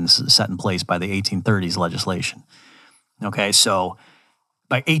that had been set in place by the 1830s legislation. Okay, so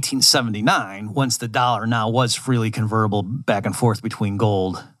by 1879, once the dollar now was freely convertible back and forth between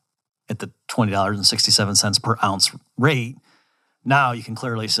gold at the $20.67 per ounce rate, now you can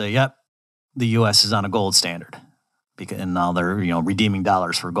clearly say, yep, the U.S. is on a gold standard, and now they're redeeming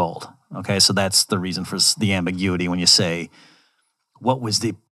dollars for gold. Okay, so that's the reason for the ambiguity when you say what was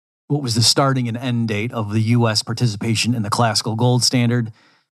the starting and end date of the U.S. participation in the classical gold standard.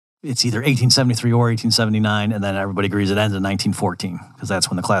 It's either 1873 or 1879, and then everybody agrees it ends in 1914 because that's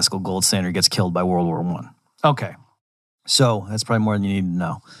when the classical gold standard gets killed by World War I. Okay, so that's probably more than you need to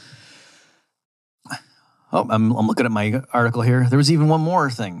know. Oh, I'm looking at my article here. There was even one more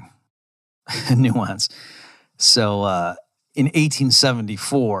thing, nuance. So in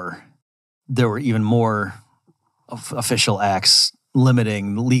 1874, there were even more official acts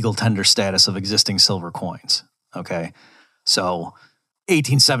limiting legal tender status of existing silver coins. Okay, so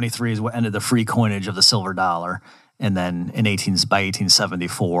 1873 is what ended the free coinage of the silver dollar, and then by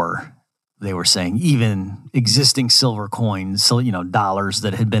 1874, they were saying even existing silver coins, so dollars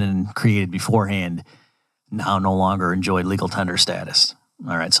that had been created beforehand, now no longer enjoyed legal tender status.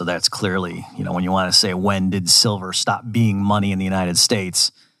 All right, so that's clearly, when you want to say when did silver stop being money in the United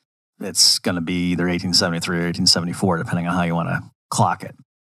States, it's going to be either 1873 or 1874, depending on how you want to clock it.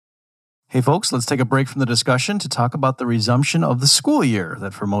 Hey, folks, let's take a break from the discussion to talk about the resumption of the school year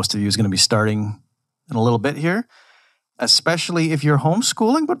that for most of you is going to be starting in a little bit here, especially if you're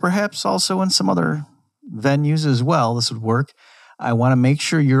homeschooling, but perhaps also in some other venues as well. This would work. I want to make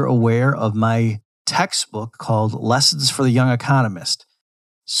sure you're aware of my textbook called Lessons for the Young Economist.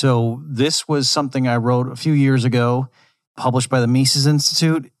 So this was something I wrote a few years ago, published by the Mises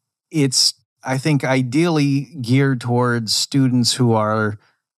Institute. It's, I think, ideally geared towards students who are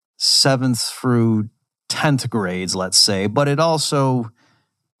 7th through 10th grades, let's say, but it also,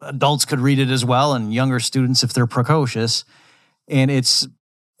 adults could read it as well, and younger students if they're precocious. And it's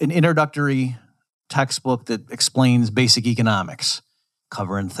an introductory textbook that explains basic economics,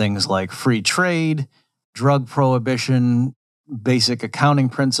 covering things like free trade, drug prohibition, basic accounting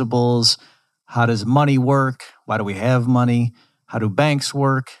principles, how does money work, why do we have money, how do banks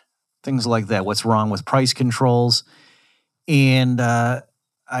work, things like that, what's wrong with price controls. And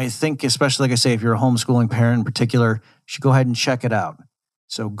I think, especially, like I say, if you're a homeschooling parent in particular, you should go ahead and check it out.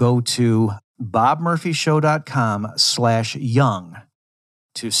 So go to bobmurphyshow.com/young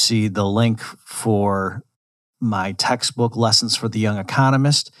to see the link for my textbook, Lessons for the Young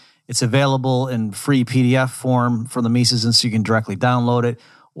Economist. It's available in free PDF form from the Mises Institute. You can directly download it,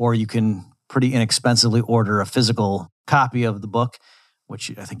 or you can pretty inexpensively order a physical copy of the book,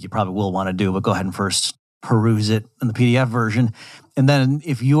 which I think you probably will want to do, but go ahead and first peruse it in the PDF version. And then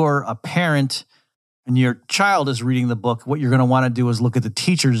if you're a parent and your child is reading the book, what you're going to want to do is look at the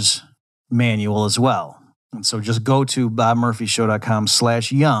teacher's manual as well. And so just go to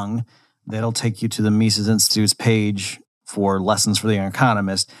bobmurphyshow.com/young. That'll take you to the Mises Institute's page for Lessons for the Young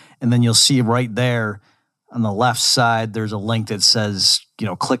Economist. And then you'll see right there on the left side, there's a link that says,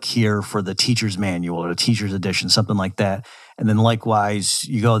 click here for the teacher's manual or the teacher's edition, something like that. And then likewise,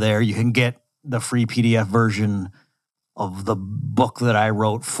 you go there, you can get the free PDF version of the book that I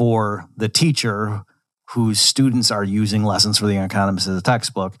wrote for the teacher whose students are using Lessons for the Young Economist as a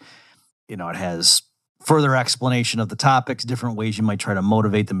textbook. It has further explanation of the topics, different ways you might try to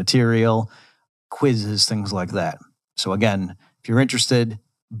motivate the material, quizzes, things like that. So again, if you're interested,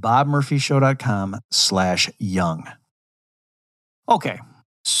 bobmurphyshow.com/young. Okay,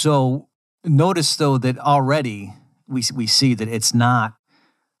 so notice though that already we see that it's not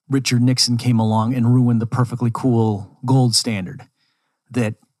Richard Nixon came along and ruined the perfectly cool gold standard.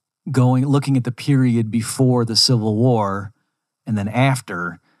 That looking at the period before the Civil War and then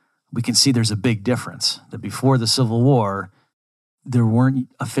after, we can see there's a big difference. That before the Civil War, there weren't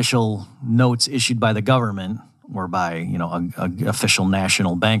official notes issued by the government or by an official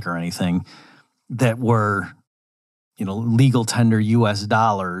national bank or anything that were legal tender U.S.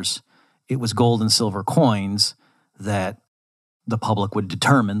 dollars. It was gold and silver coins that the public would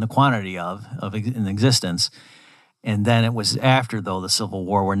determine the quantity of in existence. And then it was after, though, the Civil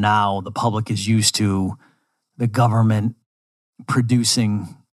War, where now the public is used to the government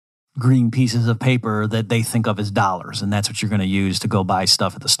producing green pieces of paper that they think of as dollars, and that's what you're going to use to go buy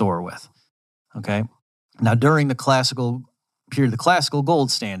stuff at the store with. Okay? Now, during the classical period, the classical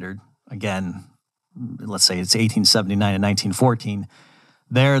gold standard, again, let's say it's 1879 and 1914,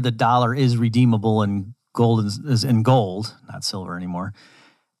 there the dollar is redeemable in gold, not silver anymore,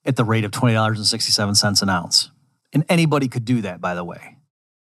 at the rate of $20.67 an ounce. And anybody could do that, by the way.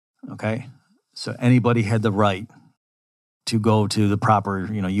 Okay? So anybody had the right to go to the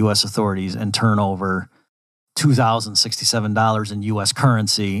proper, U.S. authorities and turn over $2,067 in U.S.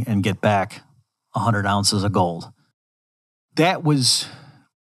 currency and get back 100 ounces of gold. That was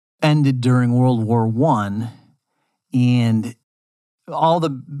ended during World War I, and all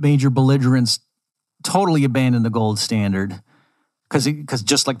the major belligerents totally abandoned the gold standard because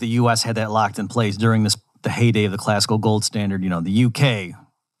just like the U.S. had that locked in place during the heyday of the classical gold standard, the U.K.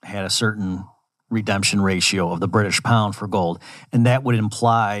 had a certain redemption ratio of the British pound for gold, and that would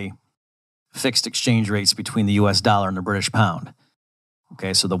imply fixed exchange rates between the U.S. dollar and the British pound.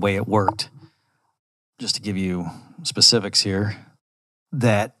 Okay, so the way it worked, just to give you specifics here,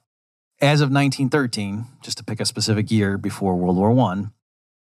 that as of 1913, just to pick a specific year before World War I,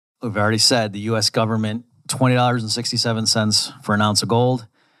 we've already said the U.S. government, $20.67 for an ounce of gold.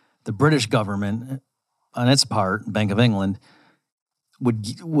 The British government, on its part, Bank of England,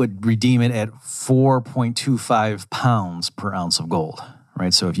 would redeem it at 4.25 pounds per ounce of gold,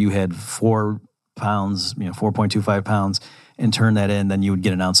 right? So if you had 4 pounds, 4.25 pounds, and turn that in, then you would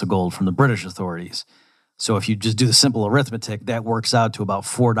get an ounce of gold from the British authorities. So if you just do the simple arithmetic, that works out to about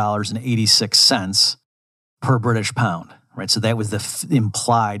 $4.86 per British pound, right? So that was the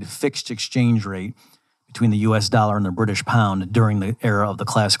implied fixed exchange rate between the U.S. dollar and the British pound during the era of the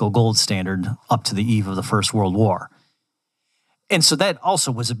classical gold standard up to the eve of the First World War. And so that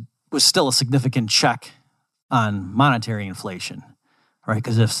also was still a significant check on monetary inflation, right?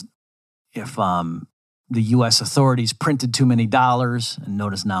 Because if the U.S. authorities printed too many dollars, and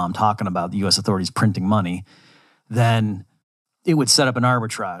notice now I'm talking about the U.S. authorities printing money, then it would set up an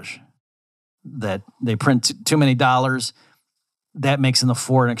arbitrage that they print too many dollars. That makes in the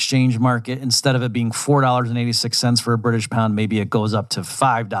foreign exchange market, instead of it being $4.86 for a British pound, maybe it goes up to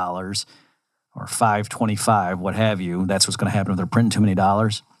 $5 or $5.25, what have you. That's what's going to happen if they're printing too many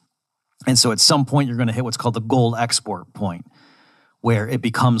dollars. And so at some point, you're going to hit what's called the gold export point, where it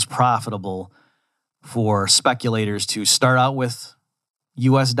becomes profitable for speculators to start out with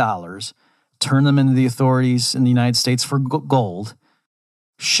U.S. dollars, turn them into the authorities in the United States for gold,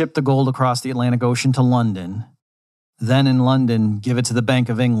 ship the gold across the Atlantic Ocean to London, then in London, give it to the Bank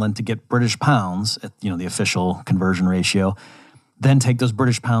of England to get British pounds at the official conversion ratio, then take those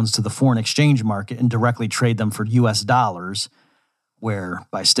British pounds to the foreign exchange market and directly trade them for U.S. dollars, where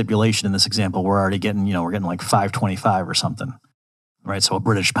by stipulation in this example, we're already getting, we're getting like $5.25 or something, right? So a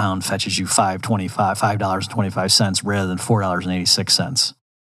British pound fetches you $5.25 rather than $4.86.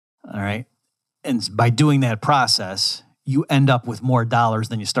 All right. And by doing that process, you end up with more dollars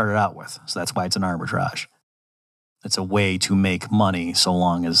than you started out with. So that's why it's an arbitrage. It's a way to make money so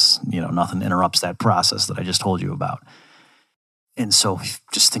long as, nothing interrupts that process that I just told you about. And so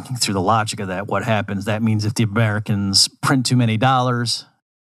just thinking through the logic of that, what happens? That means if the Americans print too many dollars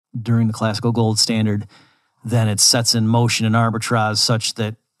during the classical gold standard, then it sets in motion an arbitrage such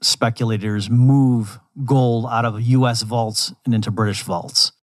that speculators move gold out of U.S. vaults and into British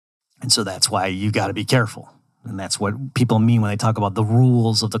vaults. And so that's why you got to be careful. And that's what people mean when they talk about the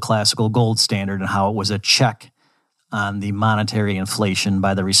rules of the classical gold standard and how it was a check on the monetary inflation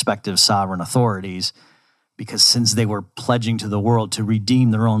by the respective sovereign authorities, because since they were pledging to the world to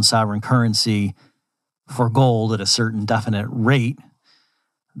redeem their own sovereign currency for gold at a certain definite rate,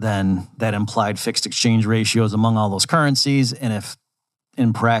 then that implied fixed exchange ratios among all those currencies. And if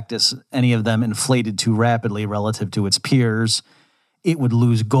in practice any of them inflated too rapidly relative to its peers, it would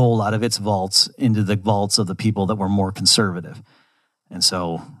lose gold out of its vaults into the vaults of the people that were more conservative. And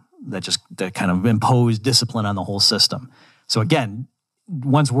so that kind of imposed discipline on the whole system. So again,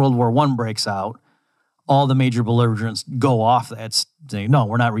 once World War I breaks out, all the major belligerents go off that, saying, no,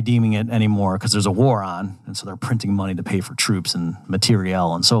 we're not redeeming it anymore because there's a war on. And so they're printing money to pay for troops and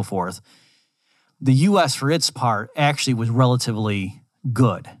materiel and so forth. The U.S., for its part, actually was relatively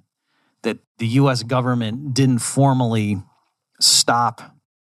good. That the U.S. government didn't formally stop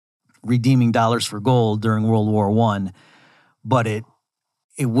redeeming dollars for gold during World War I, but it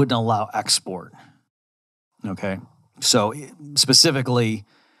wouldn't allow export. Okay? So specifically,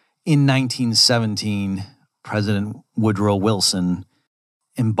 in 1917, President Woodrow Wilson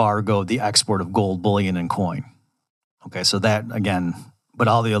embargoed the export of gold bullion and coin. Okay, so that, again, but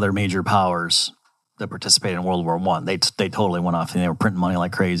all the other major powers that participated in World War I, they totally went off and they were printing money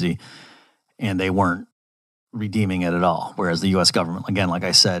like crazy, and they weren't redeeming it at all. Whereas the U.S. government, again, like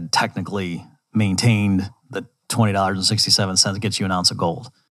I said, technically maintained the $20.67 gets you an ounce of gold.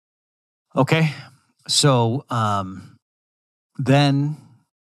 Okay, so then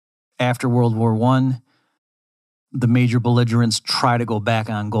after World War I, the major belligerents try to go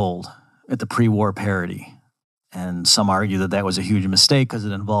back on gold at the pre-war parity. And some argue that that was a huge mistake because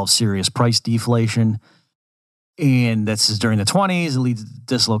it involves serious price deflation. And this is during the 20s. It leads to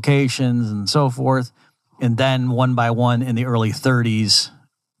dislocations and so forth. And then one by one in the early 30s,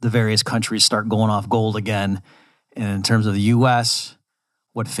 the various countries start going off gold again. And in terms of the U.S.,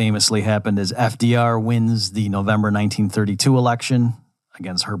 what famously happened is FDR wins the November 1932 election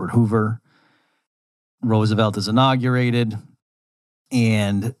against Herbert Hoover. Roosevelt is inaugurated.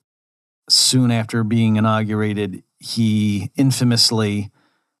 And soon after being inaugurated, he infamously,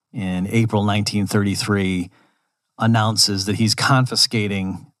 in April 1933, announces that he's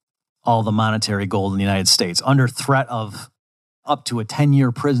confiscating all the monetary gold in the United States under threat of up to a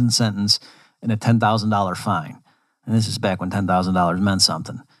 10-year prison sentence and a $10,000 fine. And this is back when $10,000 meant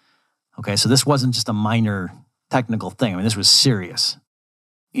something. Okay, so this wasn't just a minor technical thing. I mean, this was serious.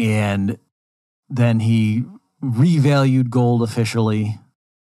 And then he revalued gold officially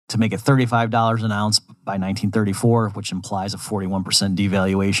to make it $35 an ounce by 1934, which implies a 41%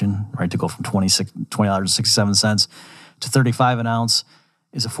 devaluation, right? To go from $20.67 to $35 an ounce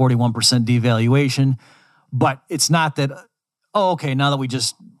is a 41% devaluation. But it's not that, oh, okay, now that we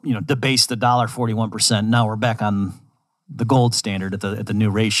just, debased the dollar 41%, now we're back on the gold standard at the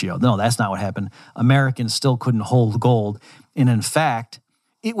new ratio. No, that's not what happened. Americans still couldn't hold gold. And in fact,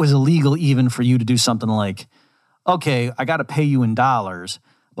 it was illegal even for you to do something like, okay, I got to pay you in dollars,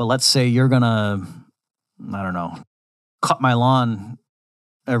 but let's say you're going to, cut my lawn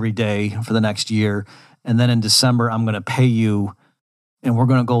every day for the next year. And then in December, I'm going to pay you, and we're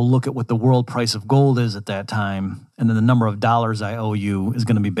going to go look at what the world price of gold is at that time. And then the number of dollars I owe you is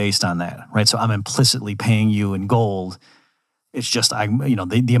going to be based on that, right? So I'm implicitly paying you in gold. It's just,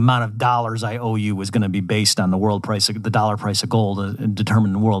 the amount of dollars I owe you is going to be based on the world price, the dollar price of gold and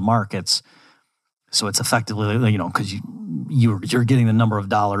determined in world markets. So it's effectively, because you're getting the number of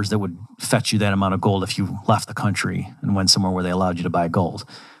dollars that would fetch you that amount of gold if you left the country and went somewhere where they allowed you to buy gold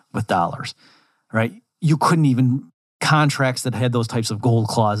with dollars, right? You couldn't even, contracts that had those types of gold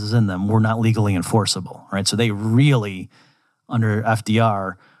clauses in them were not legally enforceable, right? So they really, under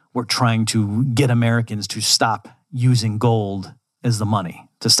FDR, were trying to get Americans to stop using gold as the money,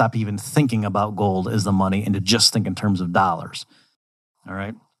 to stop even thinking about gold as the money and to just think in terms of dollars, all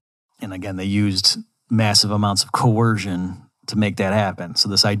right? And again, they used massive amounts of coercion to make that happen. So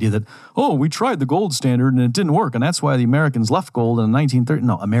this idea that, we tried the gold standard and it didn't work, and that's why the Americans left gold in 1930.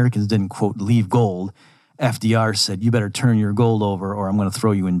 No, Americans didn't, quote, leave gold. FDR said, you better turn your gold over or I'm going to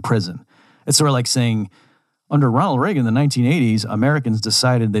throw you in prison. It's sort of like saying, under Ronald Reagan in the 1980s, Americans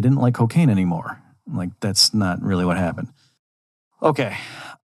decided they didn't like cocaine anymore. Like, that's not really what happened. Okay.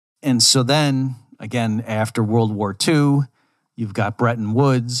 And so then, again, after World War II, you've got Bretton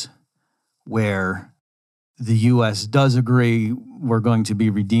Woods, where the U.S. does agree we're going to be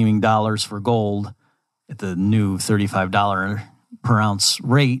redeeming dollars for gold at the new $35 per ounce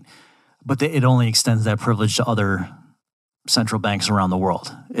rate, but it only extends that privilege to other central banks around the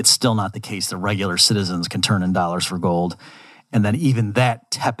world. It's still not the case that regular citizens can turn in dollars for gold. And then even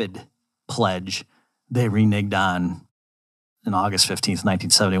that tepid pledge, they reneged on in August 15th,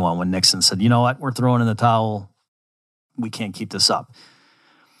 1971, when Nixon said, you know what, we're throwing in the towel. We can't keep this up.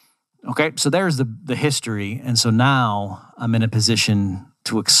 Okay, so there's the history. And so now I'm in a position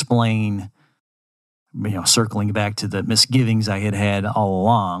to explain, circling back to the misgivings I had all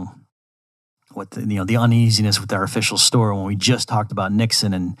along, what the uneasiness with our official story when we just talked about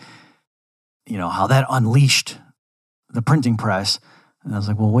Nixon and, how that unleashed the printing press. And I was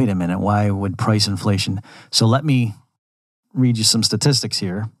like, well, wait a minute, why would price inflation? So let me read you some statistics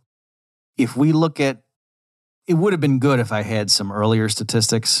here. If we look at, it would have been good if I had some earlier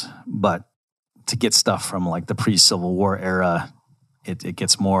statistics, but to get stuff from like the pre-Civil War era, it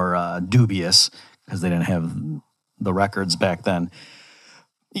gets more dubious because they didn't have the records back then.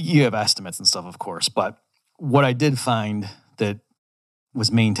 You have estimates and stuff, of course, but what I did find that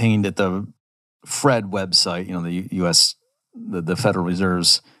was maintained at the Fred website, the U.S., the Federal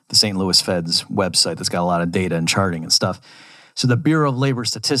Reserve's, the St. Louis Fed's website that's got a lot of data and charting and stuff. So the Bureau of Labor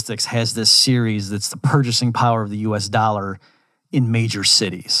Statistics has this series that's the purchasing power of the U.S. dollar in major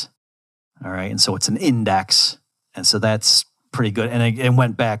cities. All right, and so it's an index, and so that's pretty good. And it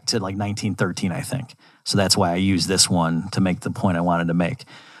went back to like 1913, I think. So that's why I used this one to make the point I wanted to make.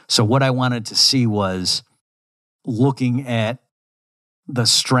 So what I wanted to see was looking at the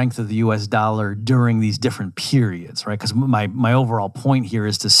strength of the U.S. dollar during these different periods, right? Because my overall point here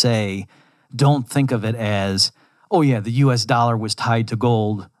is to say, don't think of it as, oh yeah, the U.S. dollar was tied to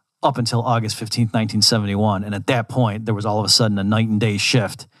gold up until August 15th, 1971. And at that point, there was all of a sudden a night and day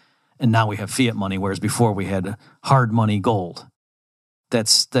shift. And now we have fiat money, whereas before we had hard money gold.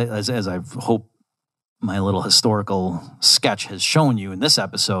 That's as I hope my little historical sketch has shown you in this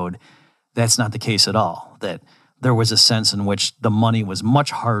episode, that's not the case at all. That there was a sense in which the money was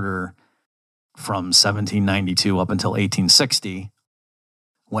much harder from 1792 up until 1860,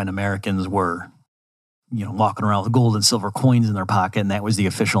 when Americans were, walking around with gold and silver coins in their pocket, and that was the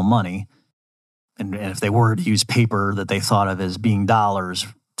official money. And if they were to use paper that they thought of as being dollars,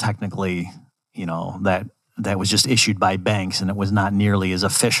 technically, that was just issued by banks, and it was not nearly as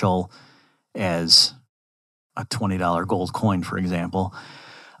official as a $20 gold coin, for example.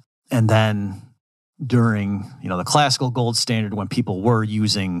 And then during, the classical gold standard, when people were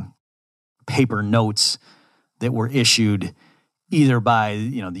using paper notes that were issued either by,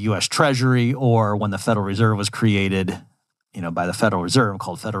 the U.S. Treasury, or when the Federal Reserve was created, by the Federal Reserve,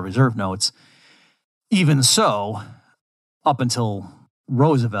 called Federal Reserve notes. Even so, up until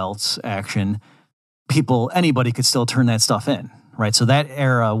Roosevelt's action, anybody could still turn that stuff in, right? So that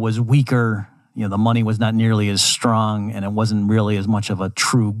era was weaker. The money was not nearly as strong, and it wasn't really as much of a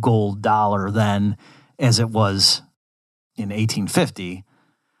true gold dollar then as it was in 1850.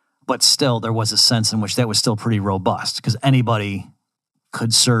 But still, there was a sense in which that was still pretty robust, because anybody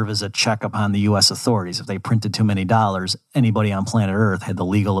could serve as a check upon the U.S. authorities. If they printed too many dollars, anybody on planet Earth had the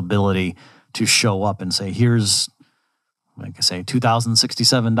legal ability to show up and say, here's, like I say,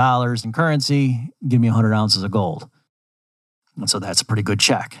 $2,067 in currency, give me 100 ounces of gold. And so that's a pretty good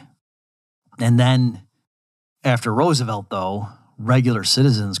check. And then after Roosevelt, though, regular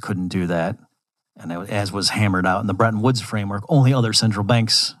citizens couldn't do that. And as was hammered out in the Bretton Woods framework, only other central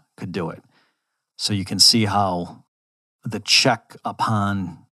banks could do it. So you can see how the check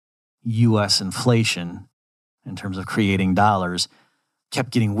upon U.S. inflation in terms of creating dollars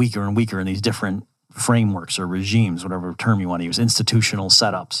kept getting weaker and weaker in these different frameworks or regimes, whatever term you want to use, institutional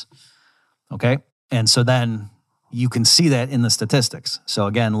setups. Okay? And so then you can see that in the statistics. So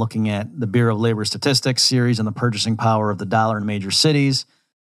again, looking at the Bureau of Labor Statistics series on the purchasing power of the dollar in major cities.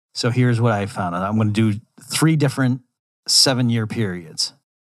 So here's what I found. I'm going to do 3 different 7-year periods,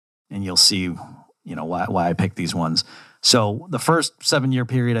 and you'll see, why I picked these ones. So the first 7-year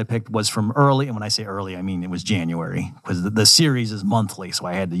period I picked was from early, and when I say early, I mean it was January, because the series is monthly, so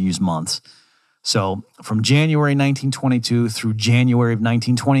I had to use months. So from January 1922 through January of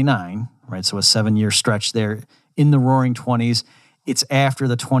 1929, right? So a 7-year stretch there in the Roaring '20s. It's after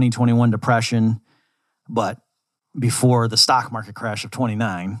the 2021 depression, but before the stock market crash of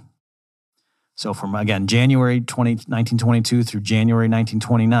 29. So from, again, January 1922 through January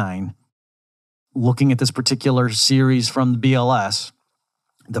 1929, looking at this particular series from the BLS,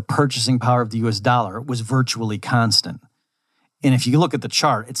 the purchasing power of the U.S. dollar was virtually constant. And if you look at the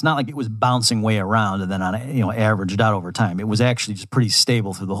chart, it's not like it was bouncing way around and then averaged out over time. It was actually just pretty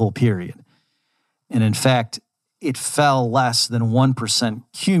stable through the whole period. And in fact, it fell less than 1%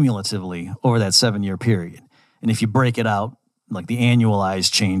 cumulatively over that 7-year period. And if you break it out, like the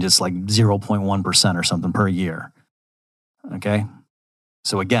annualized change, it's like 0.1% or something per year. Okay?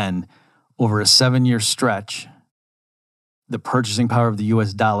 So again, over a 7-year stretch, the purchasing power of the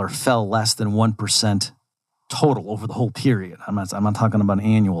U.S. dollar fell less than 1% total over the whole period. I'm not talking about an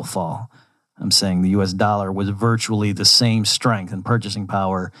annual fall. I'm saying the U.S. dollar was virtually the same strength and purchasing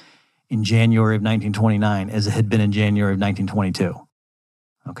power in January of 1929 as it had been in January of 1922.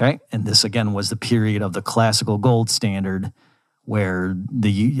 Okay? And this, again, was the period of the classical gold standard where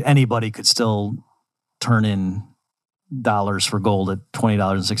anybody could still turn in dollars for gold at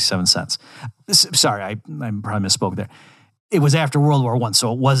 $20.67. Sorry, I probably misspoke there. It was after World War I,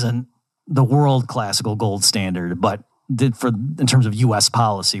 so it wasn't the world classical gold standard, but in terms of U.S.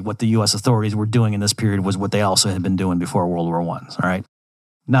 policy, what the U.S. authorities were doing in this period was what they also had been doing before World War I. All right?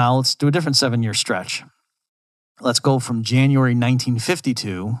 Now, let's do a different 7-year stretch. Let's go from January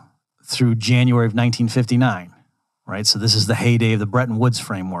 1952 through January of 1959, right? So this is the heyday of the Bretton Woods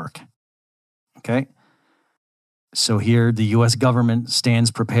framework, okay? So here, the U.S. government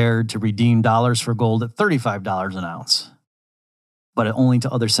stands prepared to redeem dollars for gold at $35 an ounce, but only to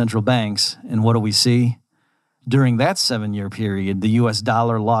other central banks. And what do we see? During that 7-year period, the U.S.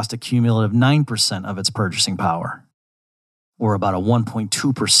 dollar lost a cumulative 9% of its purchasing power, or about a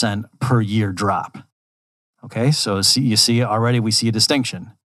 1.2% per year drop. Okay, so you see already we see a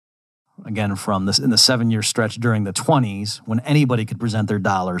distinction. Again, from this in the 7-year stretch during the 20s, when anybody could present their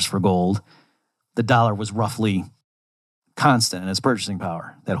dollars for gold, the dollar was roughly constant in its purchasing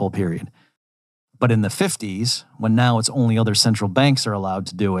power that whole period. But in the 50s, when now it's only other central banks are allowed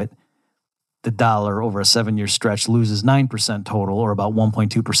to do it, the dollar over a 7-year stretch loses 9% total, or about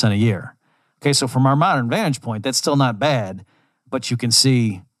 1.2% a year. Okay, so from our modern vantage point, that's still not bad, but you can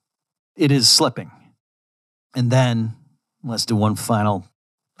see it is slipping. And then let's do one final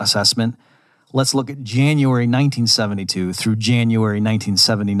assessment. let's look at January 1972 through January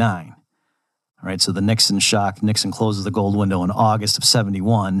 1979. All right, so the Nixon shock, Nixon closes the gold window in August of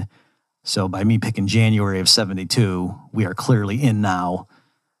 71. So by me picking January of 72, we are clearly in now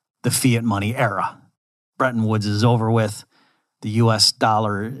the fiat money era. Bretton Woods is over with. The U.S.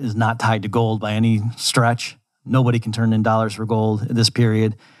 dollar is not tied to gold by any stretch. Nobody can turn in dollars for gold at this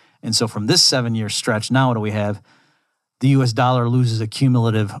period. And so from this 7-year stretch, now what do we have? The U.S. dollar loses a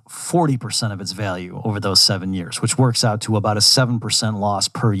cumulative 40% of its value over those 7 years, which works out to about a 7% loss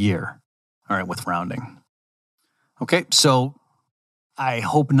per year. All right, with rounding. Okay, so I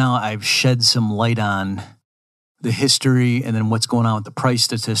hope now I've shed some light on the history and then what's going on with the price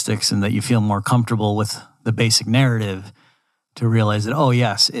statistics, and that you feel more comfortable with the basic narrative to realize that, oh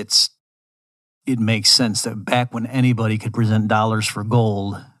yes, it makes sense that back when anybody could present dollars for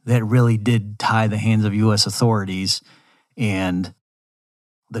gold, that really did tie the hands of U.S. authorities, and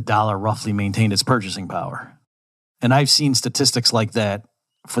the dollar roughly maintained its purchasing power. And I've seen statistics like that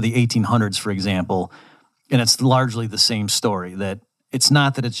for the 1800s, for example, and it's largely the same story, that it's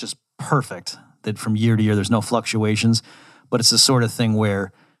not that it's just perfect, that from year to year there's no fluctuations, but it's the sort of thing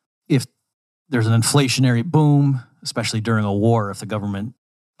where if there's an inflationary boom, especially during a war, if the government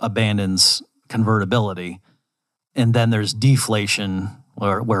abandons convertibility, and then there's deflation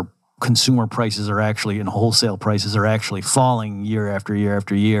where consumer prices are actually and wholesale prices are actually falling year after year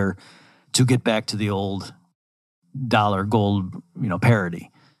after year to get back to the old dollar gold, parity.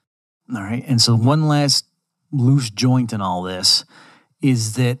 All right. And so one last loose joint in all this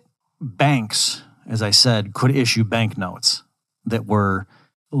is that banks, as I said, could issue banknotes that were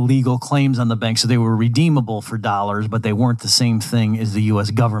legal claims on the bank. So they were redeemable for dollars, but they weren't the same thing as the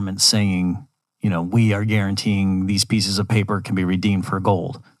U.S. government saying, we are guaranteeing these pieces of paper can be redeemed for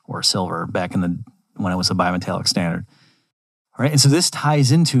gold or silver back when it was a bimetallic standard. All right. And so this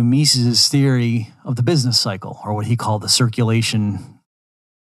ties into Mises' theory of the business cycle, or what he called the circulation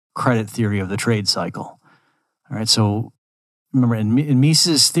credit theory of the trade cycle. All right. So remember, in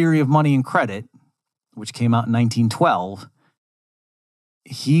Mises' theory of money and credit, which came out in 1912,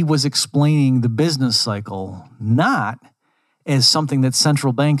 he was explaining the business cycle not as something that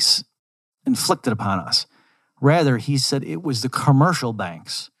central banks inflicted upon us. Rather, he said it was the commercial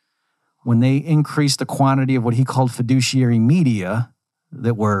banks, when they increased the quantity of what he called fiduciary media,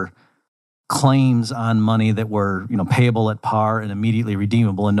 that were claims on money that were, payable at par and immediately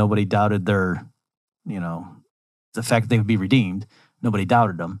redeemable, and nobody doubted their, the fact that they would be redeemed. Nobody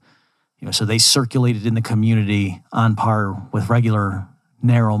doubted them. So they circulated in the community on par with regular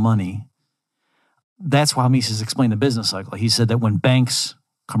narrow money. That's why Mises explained the business cycle. He said that when banks,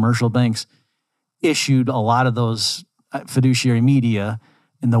 commercial banks, issued a lot of those fiduciary media,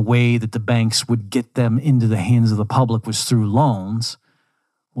 and the way that the banks would get them into the hands of the public was through loans,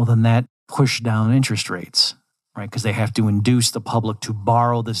 well, then that pushed down interest rates, right? Because they have to induce the public to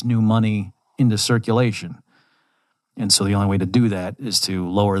borrow this new money into circulation. And so the only way to do that is to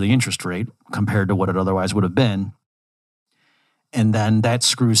lower the interest rate compared to what it otherwise would have been. And then that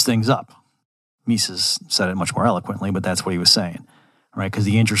screws things up. Mises said it much more eloquently, but that's what he was saying, right? Because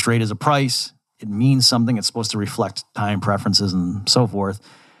the interest rate is a price. It means something. It's supposed to reflect time preferences and so forth.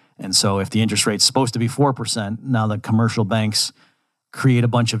 And so if the interest rate's supposed to be 4%, now the commercial banks create a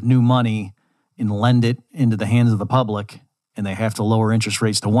bunch of new money and lend it into the hands of the public, and they have to lower interest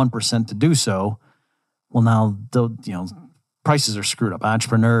rates to 1% to do so. Well, now prices are screwed up.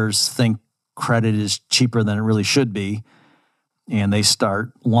 Entrepreneurs think credit is cheaper than it really should be, and they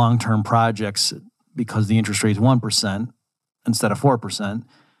start long-term projects because the interest rate is 1% instead of 4%.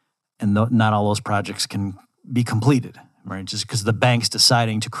 And not all those projects can be completed, right? Just because the bank's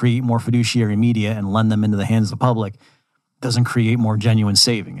deciding to create more fiduciary media and lend them into the hands of the public doesn't create more genuine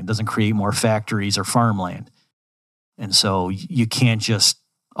saving. It doesn't create more factories or farmland. And so you can't just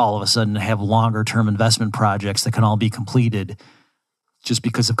all of a sudden have longer-term investment projects that can all be completed just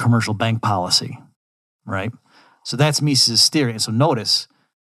because of commercial bank policy, right? So that's Mises' theory. And so notice,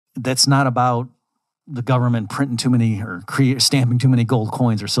 that's not about the government printing too many or stamping too many gold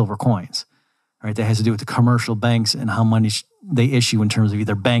coins or silver coins, right? That has to do with the commercial banks and how much they issue in terms of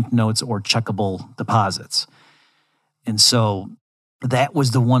either banknotes or checkable deposits. And so that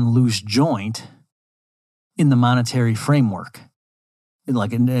was the one loose joint in the monetary framework. And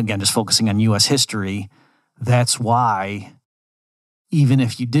again, just focusing on U.S. history, that's why even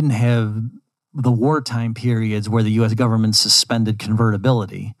if you didn't have the wartime periods where the U.S. government suspended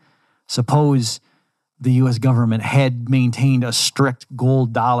convertibility, suppose the U.S. government had maintained a strict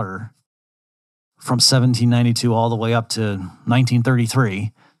gold dollar from 1792 all the way up to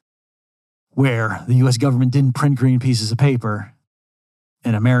 1933, where the U.S. government didn't print green pieces of paper,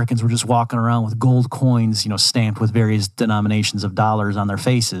 and Americans were just walking around with gold coins, stamped with various denominations of dollars on their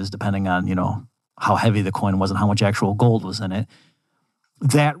faces, depending on, how heavy the coin was and how much actual gold was in it,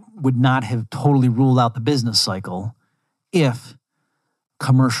 that would not have totally ruled out the business cycle if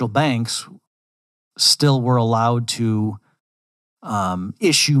commercial banks still were allowed to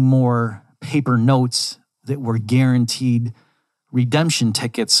issue more paper notes that were guaranteed redemption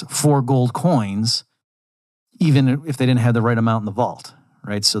tickets for gold coins, even if they didn't have the right amount in the vault,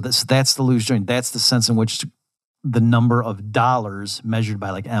 right? So that's the loose joint. That's the sense in which the number of dollars measured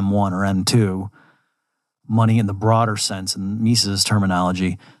by like M1 or M2, money in the broader sense, in Mises'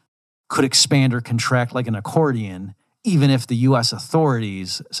 terminology, could expand or contract like an accordion, even if the U.S.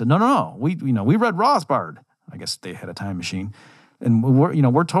 authorities said, no, we read Rothbard. I guess they had a time machine, and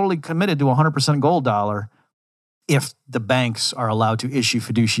we're totally committed to 100% gold dollar. If the banks are allowed to issue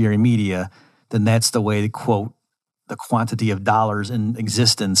fiduciary media, then that's the way, quote, the quantity of dollars in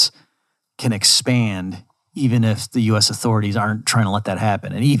existence can expand, even if the U.S. authorities aren't trying to let that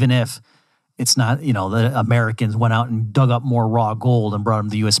happen. And even if it's not, the Americans went out and dug up more raw gold and brought them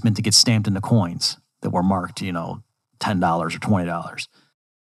to the U.S. Mint to get stamped into coins that were marked, $10 or $20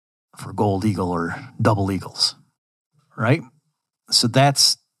 for gold eagle or double eagles, right? So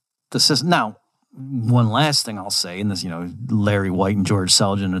that's the system. Now, one last thing I'll say, and this, Larry White and George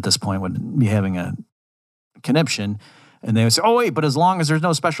Selgin at this point would be having a conniption, and they would say, oh, wait, but as long as there's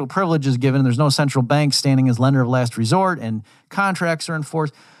no special privileges given, there's no central bank standing as lender of last resort, and contracts are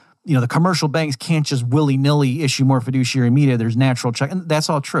enforced, the commercial banks can't just willy-nilly issue more fiduciary media. There's natural check. And that's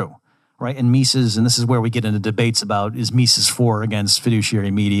all true, right? And Mises, and this is where we get into debates about, is Mises for or against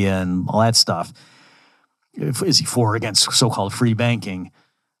fiduciary media and all that stuff? Is he for or against so-called free banking?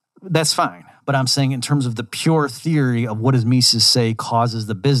 That's fine. But I'm saying in terms of the pure theory of what does Mises say causes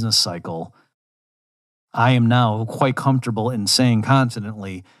the business cycle, I am now quite comfortable in saying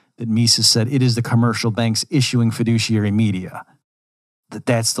confidently that Mises said it is the commercial banks issuing fiduciary media.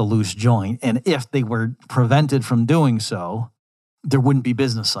 That's the loose joint. And if they were prevented from doing so, there wouldn't be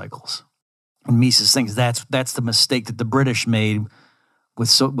business cycles. And Mises thinks that's the mistake that the British made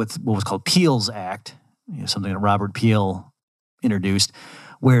with what was called Peel's Act, something that Robert Peel introduced,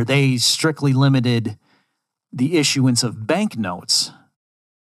 where they strictly limited the issuance of banknotes,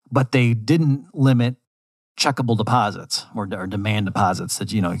 but they didn't limit checkable deposits or demand deposits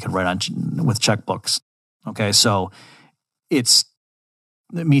that you could write on with checkbooks. Okay, so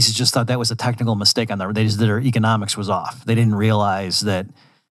Mises just thought that was a technical mistake on their economics was off. They didn't realize that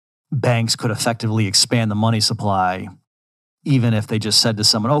banks could effectively expand the money supply, even if they just said to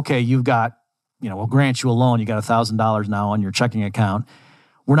someone, okay, you've got, we'll grant you a loan. You got $1,000 now on your checking account.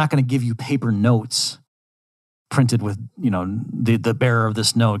 We're not going to give you paper notes printed with, the bearer of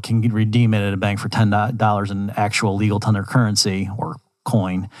this note can redeem it at a bank for $10 in actual legal tender currency or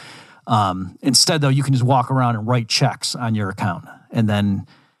coin. Instead, though, you can just walk around and write checks on your account. And then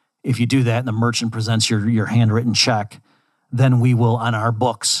if you do that and the merchant presents your handwritten check, then we will, on our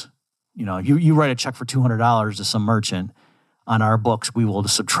books, you write a check for $200 to some merchant, on our books, we will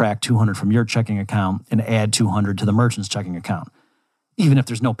subtract $200 from your checking account and add $200 to the merchant's checking account, even if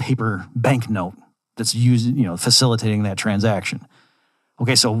there's no paper banknote that's used, facilitating that transaction.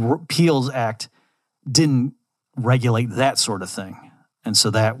 Okay, so Peel's Act didn't regulate that sort of thing. And so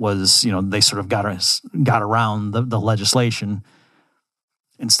that was, they sort of got around the legislation.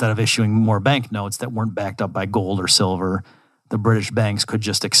 Instead of issuing more banknotes that weren't backed up by gold or silver, the British banks could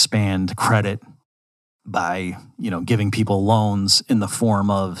just expand credit by, giving people loans in the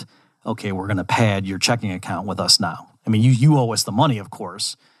form of, okay, we're going to pad your checking account with us now. I mean, you owe us the money, of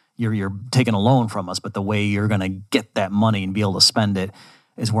course. You're taking a loan from us, but the way you're going to get that money and be able to spend it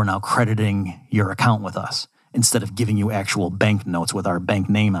is we're now crediting your account with us instead of giving you actual banknotes with our bank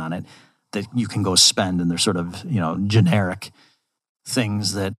name on it that you can go spend, and they're sort of, generic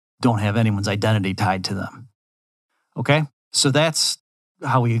things that don't have anyone's identity tied to them. Okay? So that's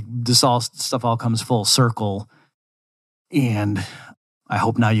how this stuff all comes full circle. And I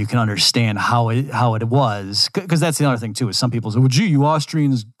hope now you can understand how it was. Because that's the other thing too, is some people say, well, gee, you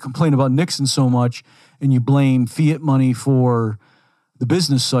Austrians complain about Nixon so much and you blame fiat money for the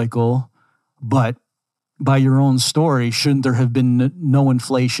business cycle, but by your own story, shouldn't there have been no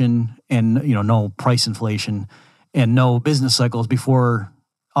inflation and no price inflation and no business cycles before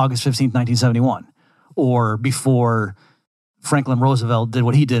August 15th, 1971, or before Franklin Roosevelt did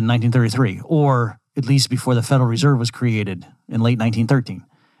what he did in 1933, or at least before the Federal Reserve was created in late 1913.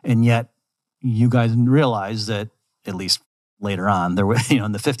 And yet you guys didn't realize that, at least later on, there were,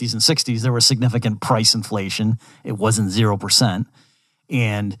 in the 50s and 60s, there was significant price inflation. It wasn't 0%.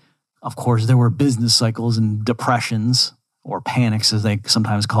 And of course, there were business cycles and depressions or panics as they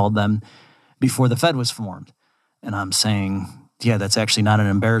sometimes called them, before the Fed was formed. And I'm saying, yeah, that's actually not an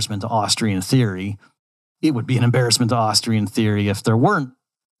embarrassment to Austrian theory. It would be an embarrassment to Austrian theory if there weren't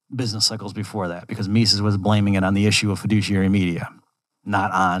business cycles before that, because Mises was blaming it on the issue of fiduciary media,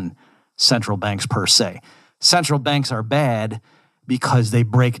 not on central banks per se. Central banks are bad because they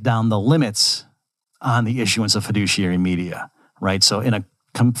break down the limits on the issuance of fiduciary media, right? So in a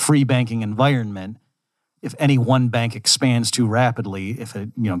free banking environment, if any one bank expands too rapidly, if it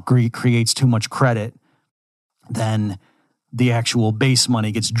creates too much credit, then the actual base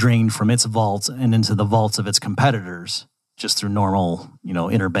money gets drained from its vaults and into the vaults of its competitors just through normal,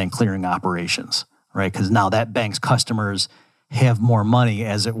 interbank clearing operations, right? Because now that bank's customers have more money,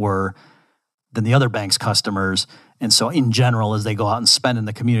 as it were, than the other bank's customers. And so in general, as they go out and spend in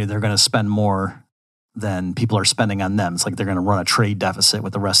the community, they're going to spend more than people are spending on them. It's like they're going to run a trade deficit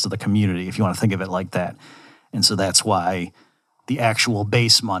with the rest of the community, if you want to think of it like that. And so that's why the actual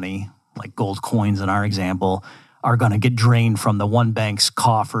base money, like gold coins in our example, are going to get drained from the one bank's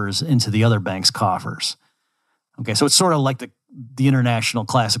coffers into the other bank's coffers. Okay, so it's sort of like the international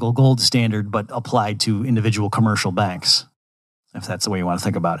classical gold standard, but applied to individual commercial banks, if that's the way you want to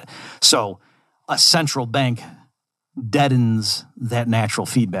think about it. So a central bank deadens that natural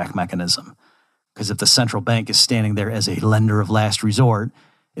feedback mechanism. Because if the central bank is standing there as a lender of last resort,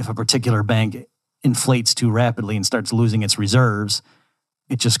 if a particular bank inflates too rapidly and starts losing its reserves,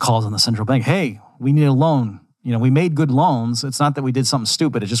 it just calls on the central bank, hey, we need a loan. We made good loans. It's not that we did something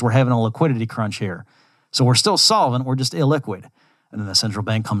stupid. It's just we're having a liquidity crunch here. So we're still solvent. We're just illiquid. And then the central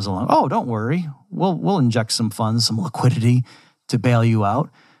bank comes along. Oh, don't worry. We'll inject some funds, some liquidity to bail you out.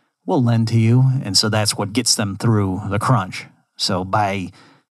 We'll lend to you. And so that's what gets them through the crunch. So by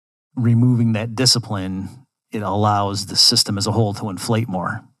removing that discipline, it allows the system as a whole to inflate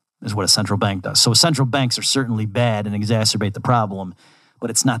more, is what a central bank does. So central banks are certainly bad and exacerbate the problem, but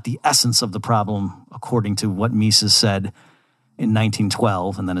it's not the essence of the problem, according to what Mises said in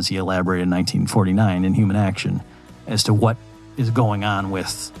 1912, and then as he elaborated in 1949 in Human Action, as to what is going on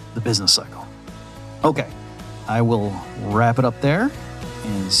with the business cycle. Okay, I will wrap it up there,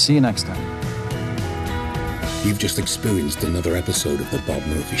 and see you next time. You've just experienced another episode of The Bob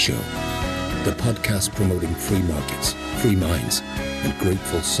Murphy Show, the podcast promoting free markets, free minds, and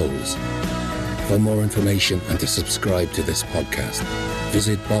grateful souls. For more information and to subscribe to this podcast,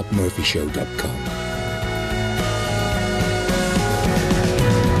 visit bobmurphyshow.com.